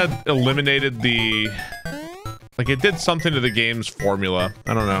 It kind of eliminated the... Like, it did something to the game's formula.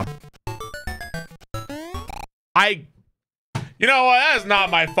 I don't know. You know what? That's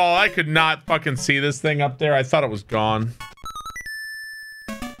not my fault. I could not fucking see this thing up there. I thought it was gone.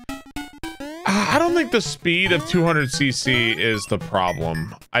 I don't think the speed of 200cc is the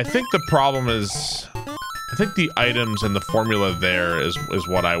problem. I think the problem is... I think the items and the formula there is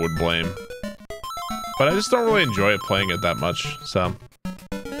what I would blame. But I just don't really enjoy playing it that much, so.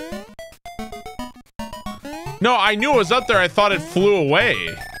 No, I knew it was up there. I thought it flew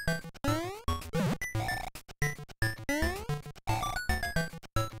away.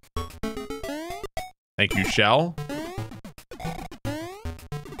 Thank you, Shell.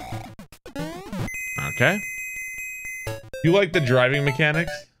 Okay. You like the driving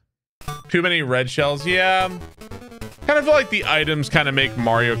mechanics? Too many red shells? Yeah. Kind of feel like the items kind of make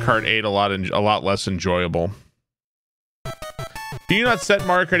Mario Kart 8 a lot less enjoyable. Do you not set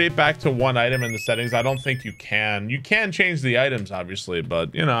Mario Kart 8 back to one item in the settings? I don't think you can. You can change the items, obviously,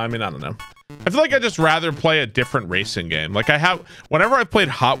 but you know, I mean, I don't know. I feel like I'd just rather play a different racing game. Like whenever I played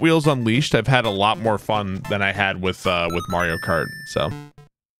Hot Wheels Unleashed, I've had a lot more fun than I had with Mario Kart. So,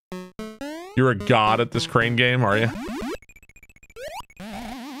 you're a god at this crane game, are you?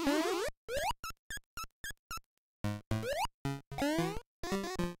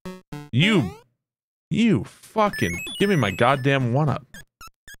 You fucking give me my goddamn one-up.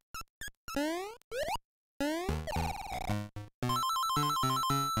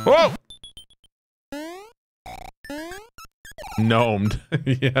 Whoa! Gnomed.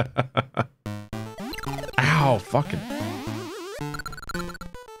 Yeah. Ow, fucking.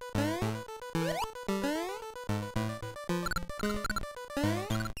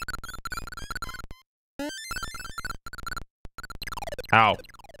 Ow.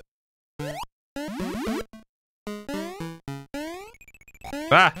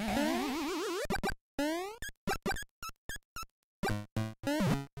 Ah!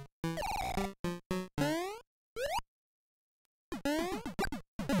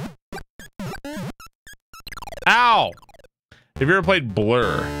 Ow! Have you ever played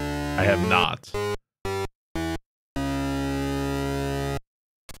Blur? I have not.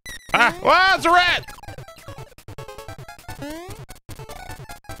 Ah! Ah! It's a rat!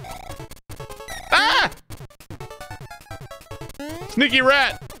 Ah! Sneaky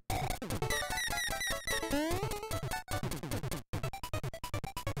rat!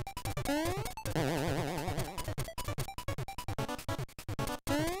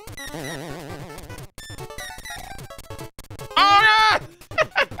 Oh, God!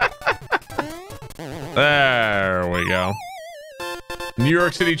 There we go. New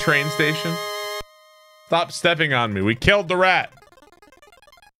York City train station. Stop stepping on me. We killed the rat.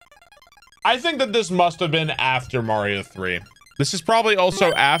 I think that this must have been after Mario 3. This is probably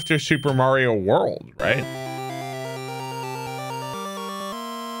also after Super Mario World, right?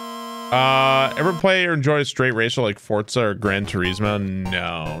 Ever play or enjoy a straight racer like Forza or Gran Turismo?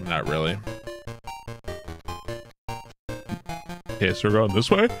 No, not really. Okay, so we're going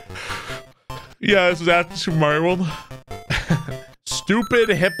this way? Yeah, this is after Super Mario World. Stupid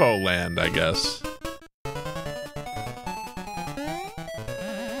Hippo Land, I guess.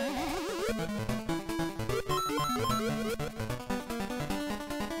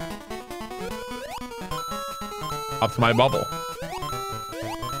 Up to my bubble.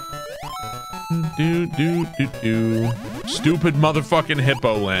 Do do do do. Stupid motherfucking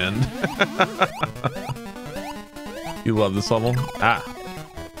Hippo Land. You love this level? Ah.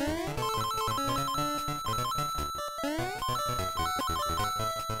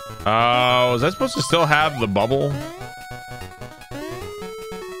 Oh, was I supposed to still have the bubble?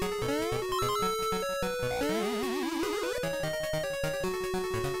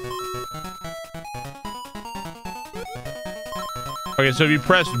 Okay, so if you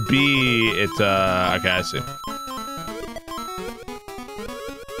press B, it's okay, I see.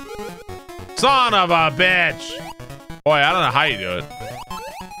 Son of a bitch! Boy, I don't know how you do it.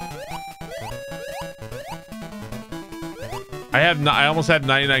 I almost had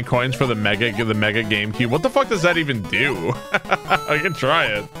 99 coins for the Mega GameCube. What the fuck does that even do? I can try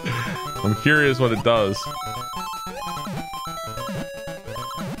it. I'm curious what it does.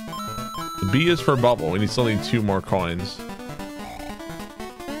 The B is for bubble. We still need 2 more coins.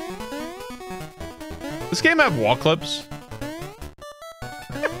 This game have wall clips?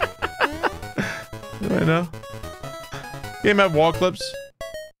 Do I know? Game have wall clips?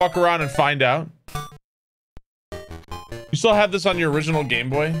 Walk around and find out. You still have this on your original Game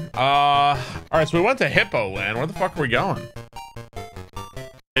Boy? Alright, so we went to Hippo Land. Where the fuck are we going?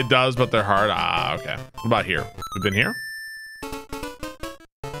 It does, but they're hard. Ah, okay. What about here? We've been here?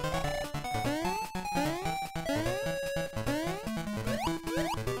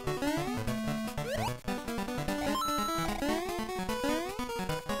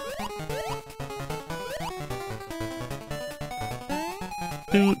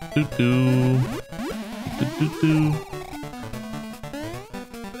 Do do do do do do.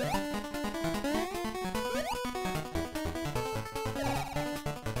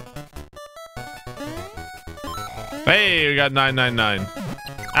 Hey, we got 999.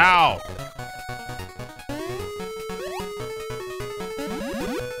 Ow.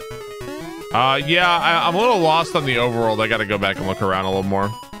 Yeah, I'm a little lost on the overworld. I gotta go back and look around a little more.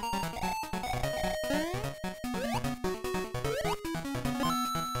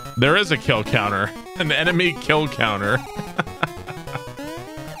 There is a kill counter. An enemy kill counter.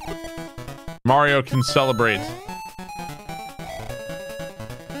 Mario can celebrate.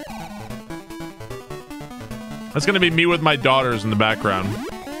 That's gonna be me with my daughters in the background.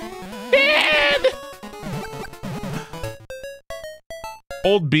 Dad!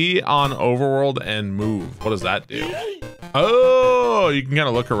 Hold B on overworld and move. What does that do? Oh, you can kind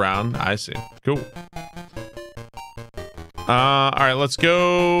of look around. I see. Cool. All right, let's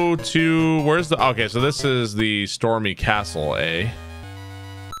go to, where's the, okay, so this is the Stormy Castle, eh?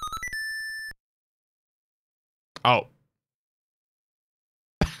 Oh.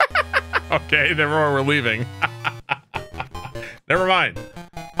 Okay, never mind, we're leaving. Never mind.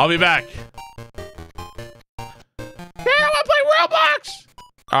 I'll be back. Yeah, I want to play Roblox.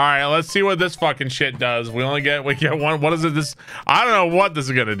 All right, let's see what this fucking shit does. We get one. What is it? This, I don't know what this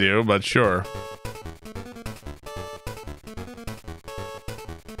is gonna do, but sure.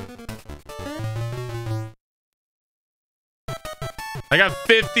 I got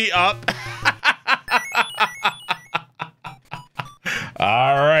 50 up.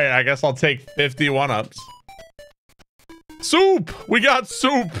 All right, I guess I'll take 51 ups. Soup! We got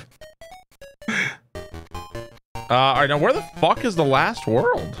soup! All right, now where the fuck is the last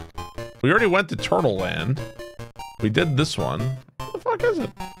world? We already went to Turtle Land. We did this one. What the fuck is it?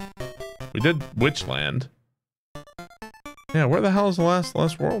 We did Witchland. Yeah, where the hell is the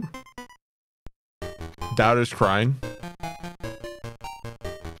last world? Doubter's crying.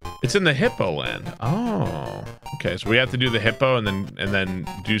 It's in the Hippo Land. Oh, okay. So we have to do the hippo and then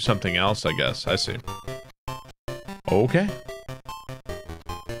do something else, I guess. I see. Okay.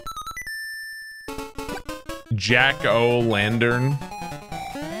 Jack-o'-lantern.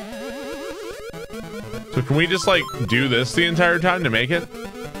 So can we just like do this the entire time to make it?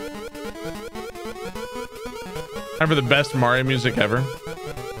 Time for the best Mario music ever.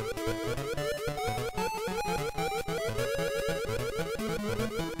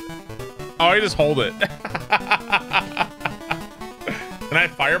 Oh, you just hold it. Can I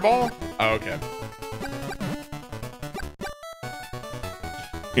fireball? Oh, okay.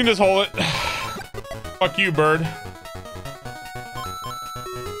 You can just hold it. Fuck you, bird.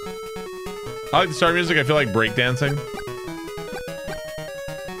 I like the start music. I feel like breakdancing.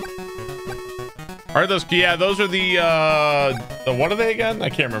 Are those? Yeah, those are the what are they again? I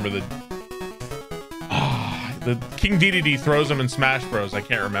can't remember the. The King DDD throws them in Smash Bros. I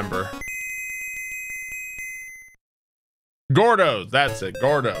can't remember. Gordos, that's it.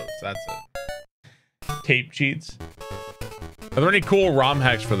 Gordos, that's it. Tape cheats. Are there any cool ROM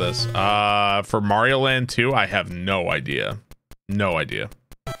hacks for this? For Mario Land 2, I have no idea. No idea.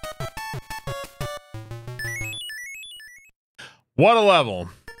 What a level.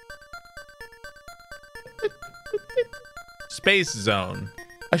 Space Zone.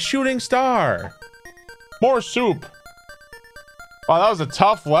 A shooting star. More soup. Wow, that was a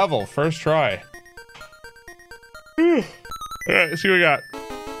tough level. First try. All right, let's see what we got.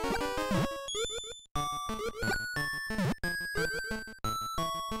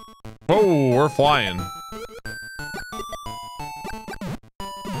 Oh, we're flying.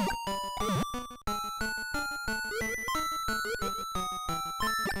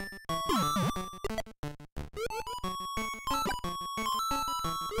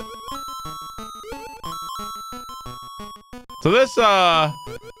 So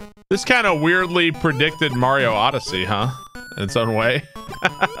this kind of weirdly predicted Mario Odyssey, huh? In its own way.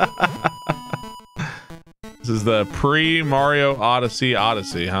 This is the pre-Mario Odyssey,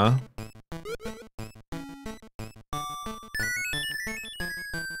 huh?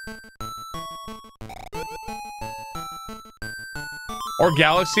 Or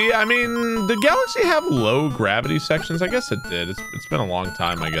Galaxy. I mean, did Galaxy have low gravity sections? I guess it did. It's been a long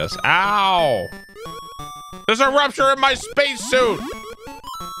time, I guess. Ow! There's a rupture in my spacesuit!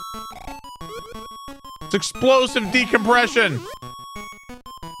 It's explosive decompression!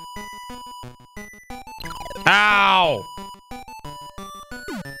 Ow!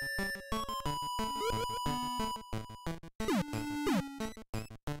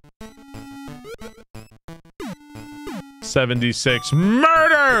 $76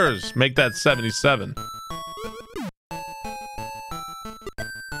 murders! Make that 77.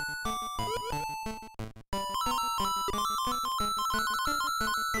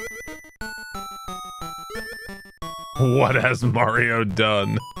 What has Mario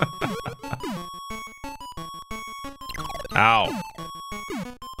done? Ow.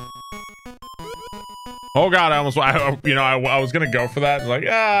 Oh god, I was gonna go for that. Like,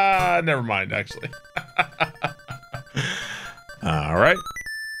 never mind, actually. All right.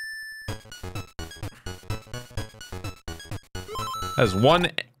 That's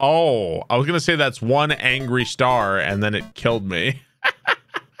one Oh, I was gonna say that's one angry star, and then it killed me.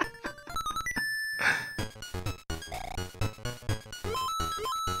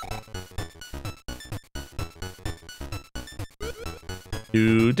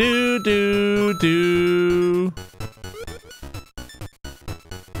 Do do do do.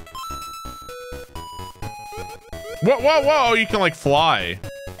 Whoa, whoa, whoa! You can like fly.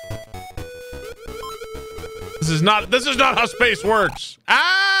 This is not how space works.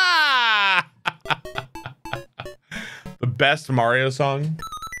 Ah! The best Mario song.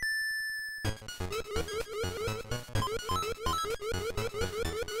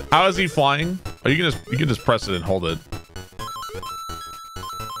 How is he flying? Oh, you can just press it and hold it.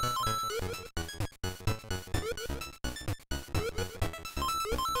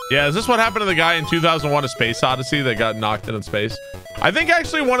 Yeah, is this what happened to the guy in 2001: A Space Odyssey that got knocked in space? I think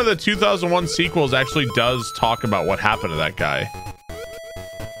actually one of the 2001 sequels actually does talk about what happened to that guy.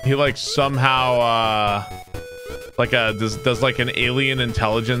 He like somehow like does like an alien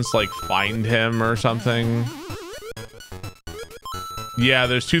intelligence like find him or something. Yeah,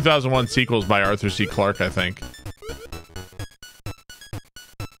 there's 2001 sequels by Arthur C. Clarke, I think.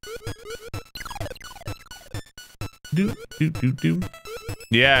 Do do do do.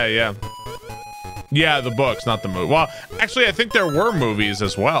 Yeah, the books, not the movie. Well, actually, I think there were movies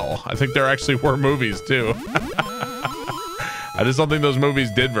as well. I think there actually were movies too. I just don't think those movies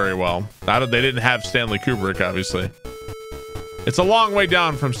did very well. They didn't have Stanley Kubrick, obviously. It's a long way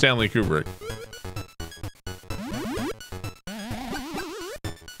down from Stanley Kubrick.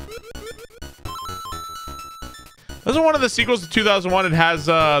 Wasn't one of the sequels to 2001? It has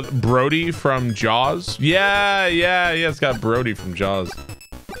Brody from Jaws. Yeah, it's got Brody from Jaws.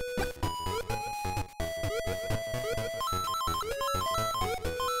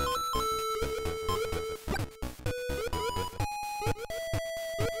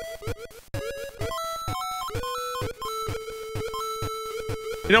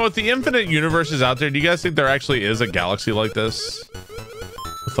 You know, with the infinite universes out there, do you guys think there actually is a galaxy like this?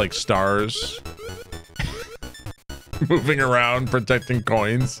 With like stars moving around, protecting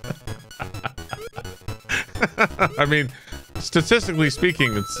coins? I mean, statistically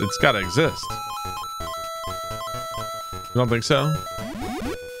speaking, it's gotta exist. You don't think so?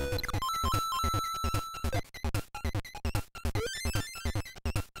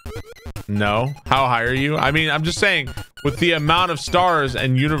 No? How high are you? I mean, I'm just saying, with the amount of stars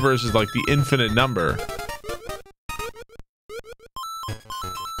and universes, like the infinite number.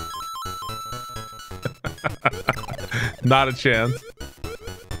 Not a chance.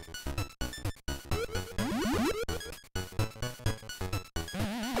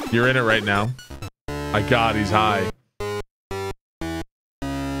 You're in it right now. My God, he's high.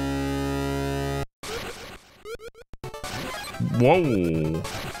 Whoa.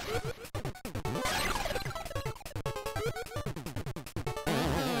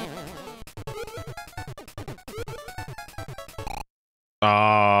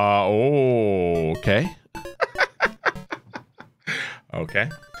 Oh, okay. Okay.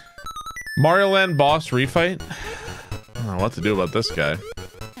 Mario Land boss refight? I don't know what to do about this guy.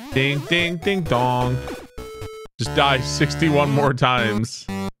 Ding, ding, ding, dong. Just die 61 more times.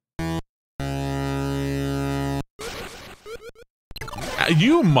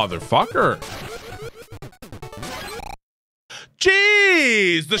 You motherfucker.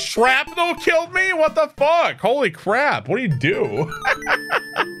 Jeez, the shrapnel killed me? What the fuck? Holy crap, what do you do?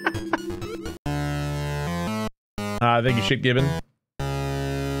 Thank you, shit gibbon.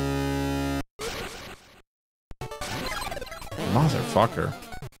 Motherfucker.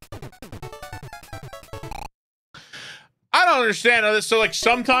 I don't understand this. So like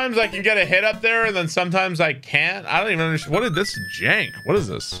sometimes I can get a hit up there and then sometimes I can't. I don't even understand. What is this jank? What is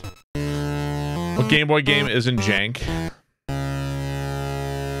this? What Game Boy game isn't jank?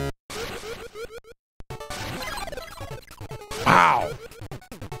 Wow.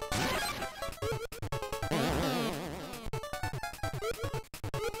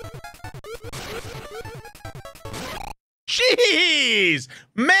 Jeez,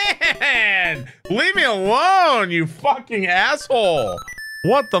 man, leave me alone, you fucking asshole.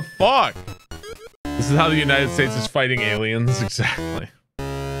 What the fuck? This is how the United States is fighting aliens. Exactly.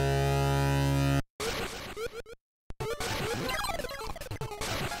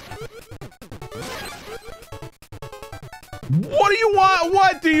 What do you want?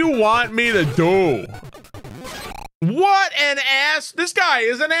 What do you want me to do? What an ass. This guy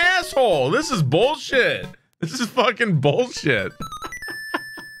is an asshole. This is bullshit. This is fucking bullshit.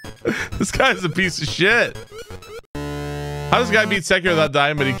 This guy's a piece of shit. How does this guy beat Sekiro without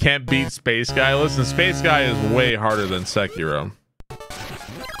dying, but he can't beat Space Guy? Listen, Space Guy is way harder than Sekiro.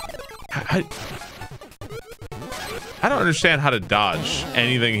 I don't understand how to dodge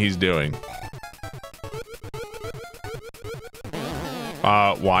anything he's doing.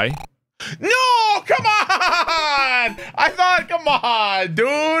 Why? No, come on! I thought, come on,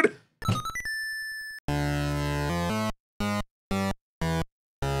 dude.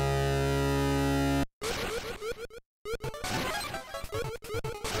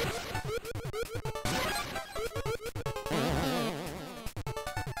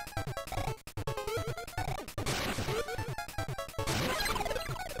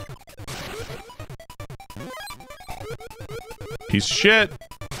 Piece of shit.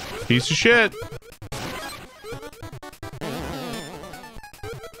 Piece of shit.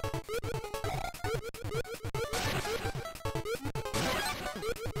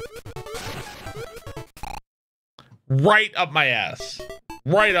 Right up my ass.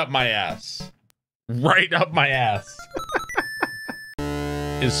 Right up my ass. Right up my ass.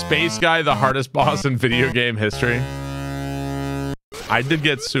 Is Space Guy the hardest boss in video game history? I did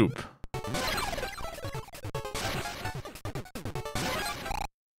get soup.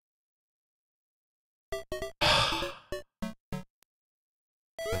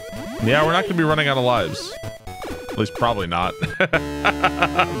 Yeah, we're not going to be running out of lives. At least probably not.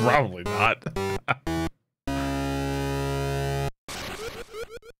 Probably not.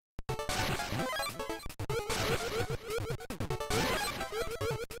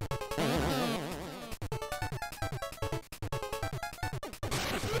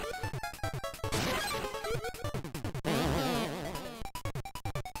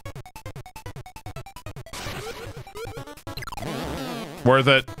 Worth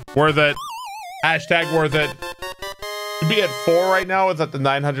it. Worth it. Hashtag worth it. To be at 4 right now is at the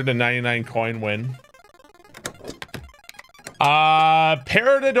 999 coin win.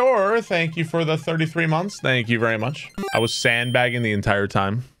 Paradador, thank you for the 33 months. Thank you very much. I was sandbagging the entire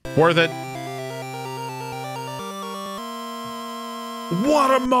time. Worth it.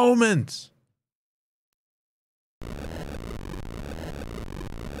 What a moment.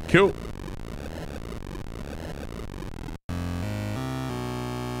 Cool.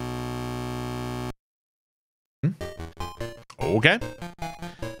 Okay.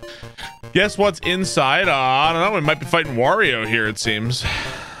 Guess what's inside? I don't know. We might be fighting Wario here, it seems.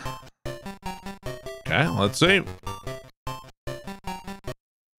 Okay, let's see.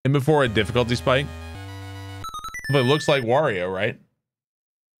 And before a difficulty spike. But it looks like Wario, right?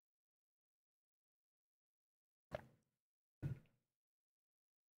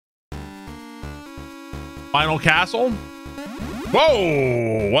 Final castle?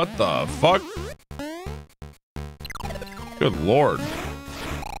 Whoa! What the fuck? Good lord.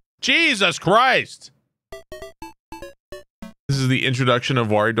 Jesus Christ! This is the introduction of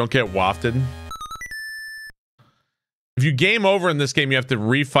Wario. Don't get wafted. If you game over in this game, you have to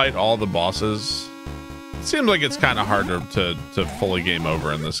refight all the bosses. It seems like it's kind of harder to fully game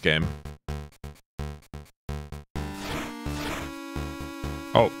over in this game.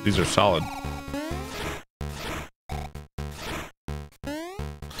 Oh, these are solid.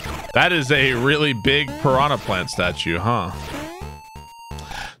 That is a really big piranha plant statue, huh?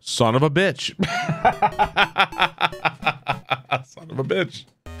 Son of a bitch. Son of a bitch.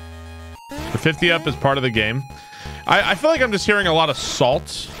 The 50 up is part of the game. I feel like I'm just hearing a lot of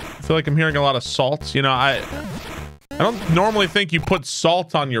salt. I feel like I'm hearing a lot of salt. You know, I don't normally think you put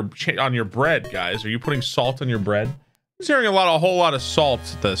salt on your bread, guys. Are you putting salt on your bread? I'm just hearing a whole lot of salt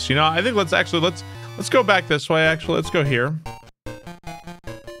to this. You know, I think let's go back this way. Actually, let's go here.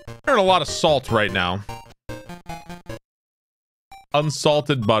 A lot of salt right now.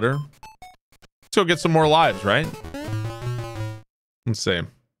 Unsalted butter. Let's go get some more lives, right? Let's see.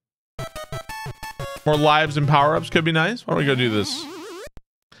 More lives and power-ups could be nice. Why don't we go do this?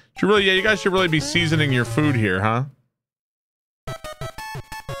 Yeah, you guys should really be seasoning your food here, huh?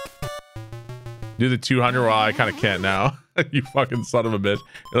 Do the 200? Well, I kind of can't now. You fucking son of a bitch.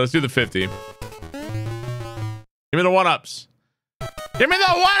 Yeah, let's do the 50. Give me the 1-ups. Give me the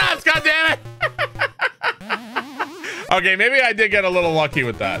 1-ups, goddammit! Okay, maybe I did get a little lucky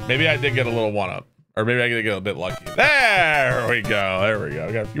with that. Maybe I did get a little 1-up. Or maybe I did get a bit lucky. There we go. There we go.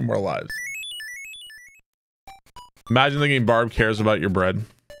 I got a few more lives. Imagine thinking Barb cares about your bread.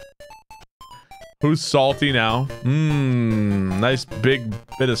 Who's salty now? Mmm. Nice big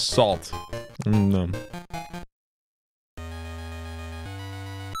bit of salt. No.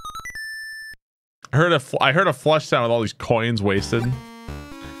 I heard a flush sound with all these coins wasted.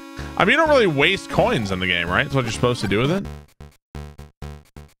 I mean, you don't really waste coins in the game, right? That's what you're supposed to do with it.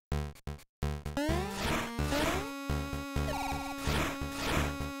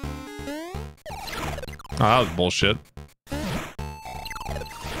 Oh, that was bullshit.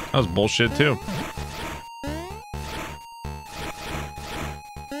 That was bullshit too.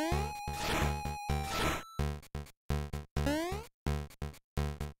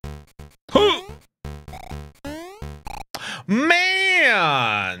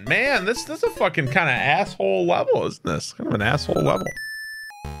 Man, this is a fucking kind of asshole level, isn't this? Kind of an asshole level.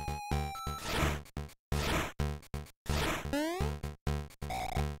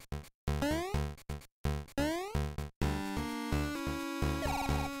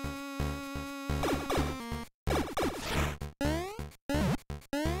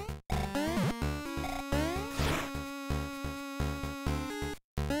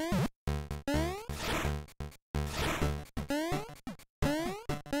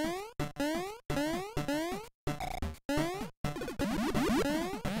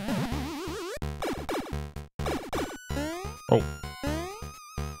 Oh.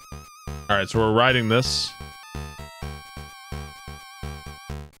 All right, so we're riding this.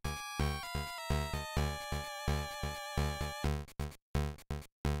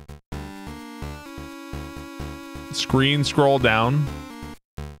 Screen scroll down.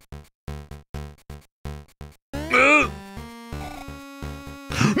 No!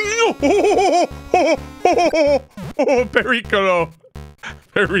 Pericolo.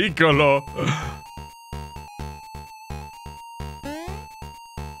 Pericolo.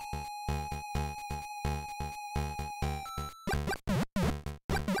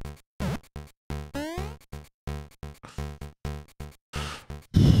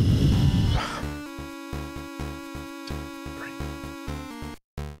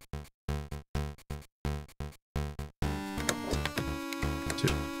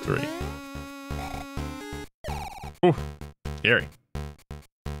 Ooh, scary.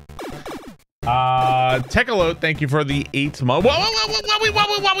 Tekalote, thank you for the 8 months. Whoa,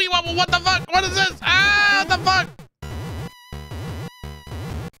 what the fuck? What is this? Ah, the fuck?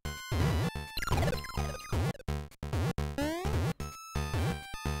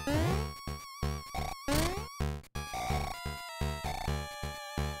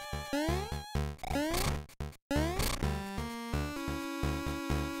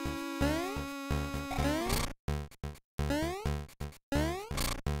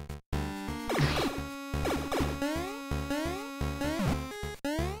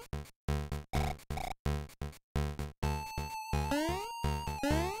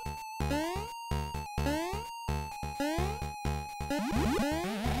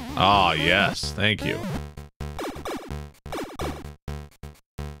 Oh, yes. Thank you.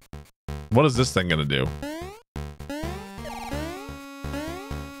 What is this thing gonna do?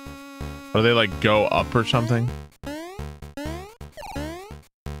 Are they like go up or something?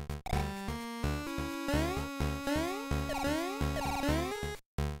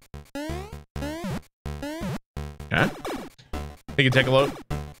 Okay. You can take a look.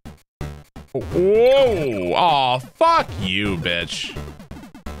 Whoa! Oh, fuck you, bitch.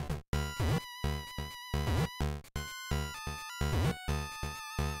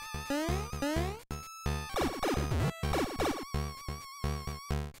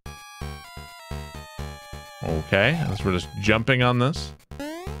 Okay, as we're just jumping on this.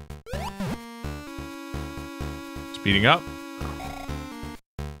 Speeding up.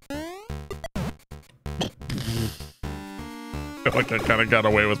 I feel like I kind of got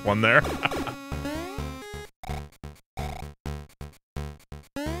away with one there.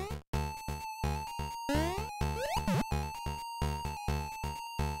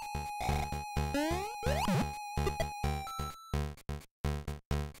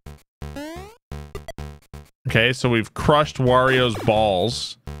 Okay, so we've crushed Wario's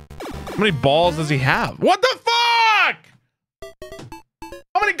balls. How many balls does he have? What the fuck?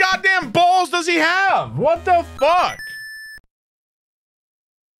 How many goddamn balls does he have? What the fuck?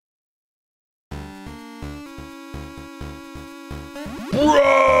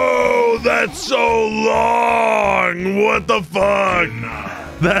 Bro, that's so long. What the fuck?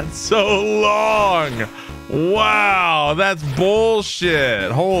 That's so long. Wow, that's bullshit.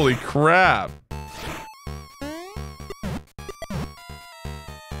 Holy crap.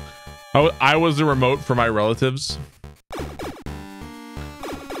 I was the remote for my relatives.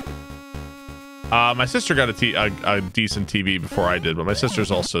 My sister got a decent TV before I did, but my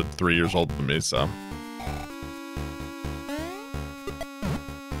sister's also 3 years older than me, so.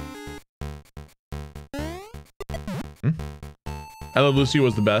 I Love Lucy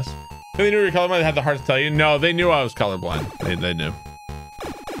was the best. They knew you were colorblind. They had the heart to tell you. No, they knew I was colorblind. They knew.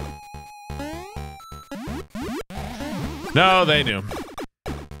 No, they knew.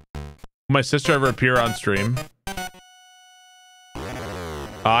 My sister ever appear on stream?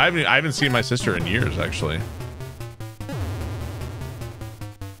 I haven't seen my sister in years, actually.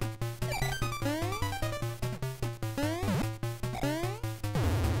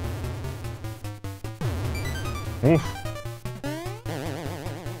 Oof.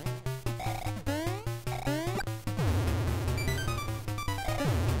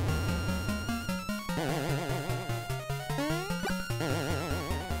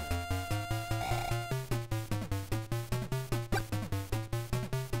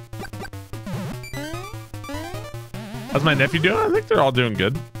 How's my nephew doing? I think they're all doing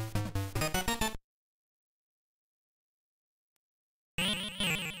good.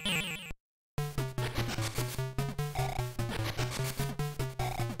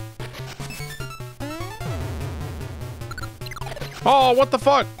 Oh, what the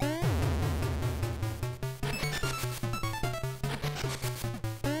fuck?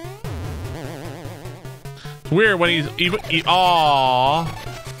 It's weird when he's even. Aww.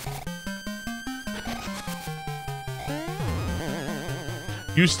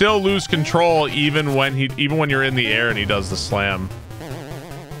 You still lose control even when you're in the air and he does the slam.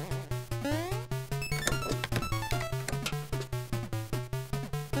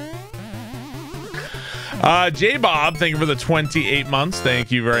 J Bob, thank you for the 28 months.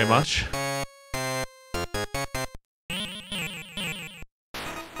 Thank you very much.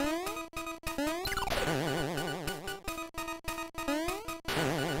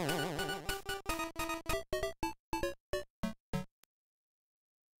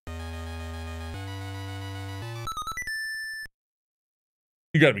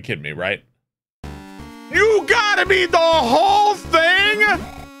 You gotta be kidding me, right? You gotta be the whole thing?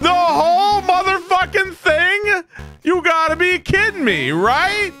 The whole motherfucking thing? You gotta be kidding me,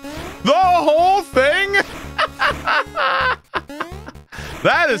 right? The whole thing?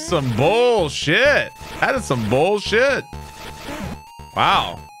 That is some bullshit. That is some bullshit.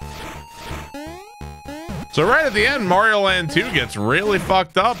 Wow. So right at the end, Mario Land 2 gets really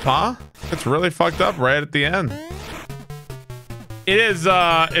fucked up, huh? It's really fucked up right at the end. It is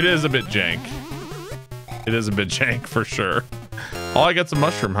a bit jank. It is a bit jank for sure. Oh, I got some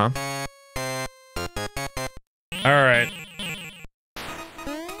mushroom, huh? All right.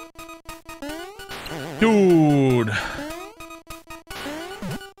 Dude.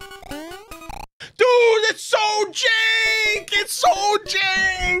 Dude, it's so jank! It's so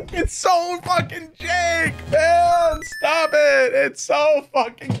jank! It's so fucking jank, man! Stop it! It's so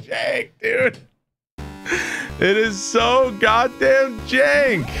fucking jank, dude. It is so goddamn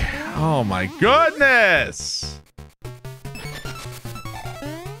jank. Oh my goodness.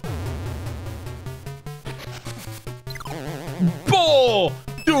 Bull.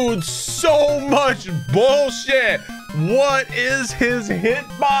 Dude, so much bullshit. What is his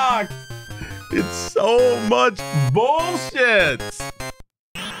hitbox? It's so much bullshit.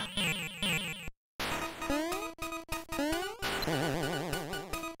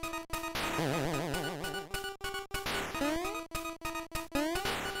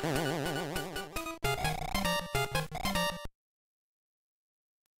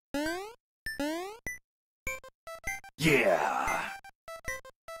 Yeah.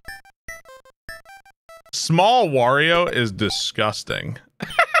 Small Wario is disgusting.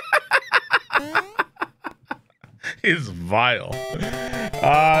 He's vile.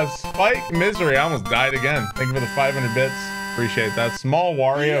 Spike Misery, I almost died again. Thank you for the 500 bits. Appreciate that. Small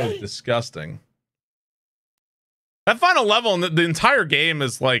Wario is disgusting. That final level and the entire game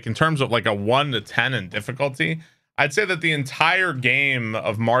is like, in terms of like a 1 to 10 in difficulty, I'd say that the entire game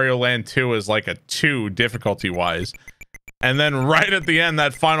of Mario Land 2 is like a 2 difficulty wise. And then right at the end,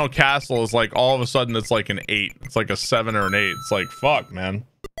 that final castle is like, all of a sudden it's like an 8. It's like a 7 or an 8. It's like, fuck, man.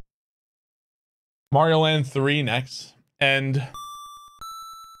 Mario Land 3 next. And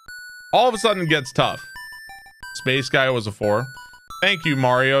all of a sudden it gets tough. Space Guy was a 4. Thank you,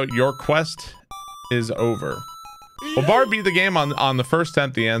 Mario. Your quest is over. Well, Barb beat the game on the first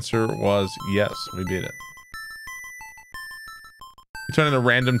attempt. The answer was yes, we beat it. You turned in a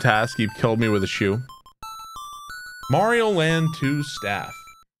random task. You killed me with a shoe. Mario Land 2 staff.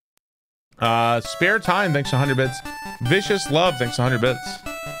 Spare Time, thanks 100 bits. Vicious Love, thanks 100 bits.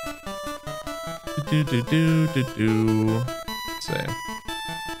 Let's see.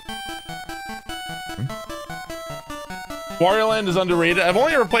 Wario Land is underrated. I've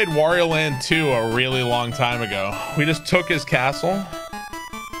only ever played Wario Land 2 a really long time ago. We just took his castle.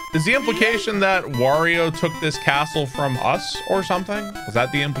 Is the implication that Wario took this castle from us or something? Was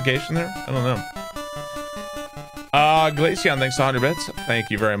that the implication there? I don't know. Glaceon, thanks 100 bits. Thank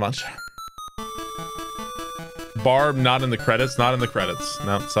you very much. Barb, not in the credits. Not in the credits.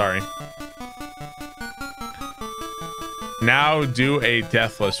 No, sorry. Now do a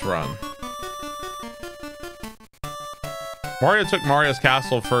deathless run. Mario took Mario's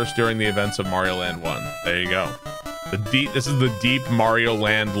castle first during the events of Mario Land 1. There you go. This is the deep Mario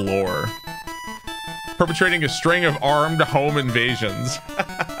Land lore. perpetrating a string of armed home invasions.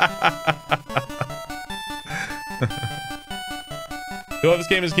 You love this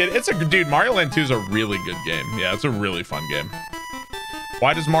game as a kid? It's a dude. Mario Land 2 is a really good game. Yeah, it's a really fun game.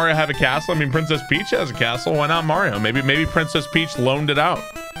 Why does Mario have a castle? I mean, Princess Peach has a castle. Why not Mario? Maybe Princess Peach loaned it out.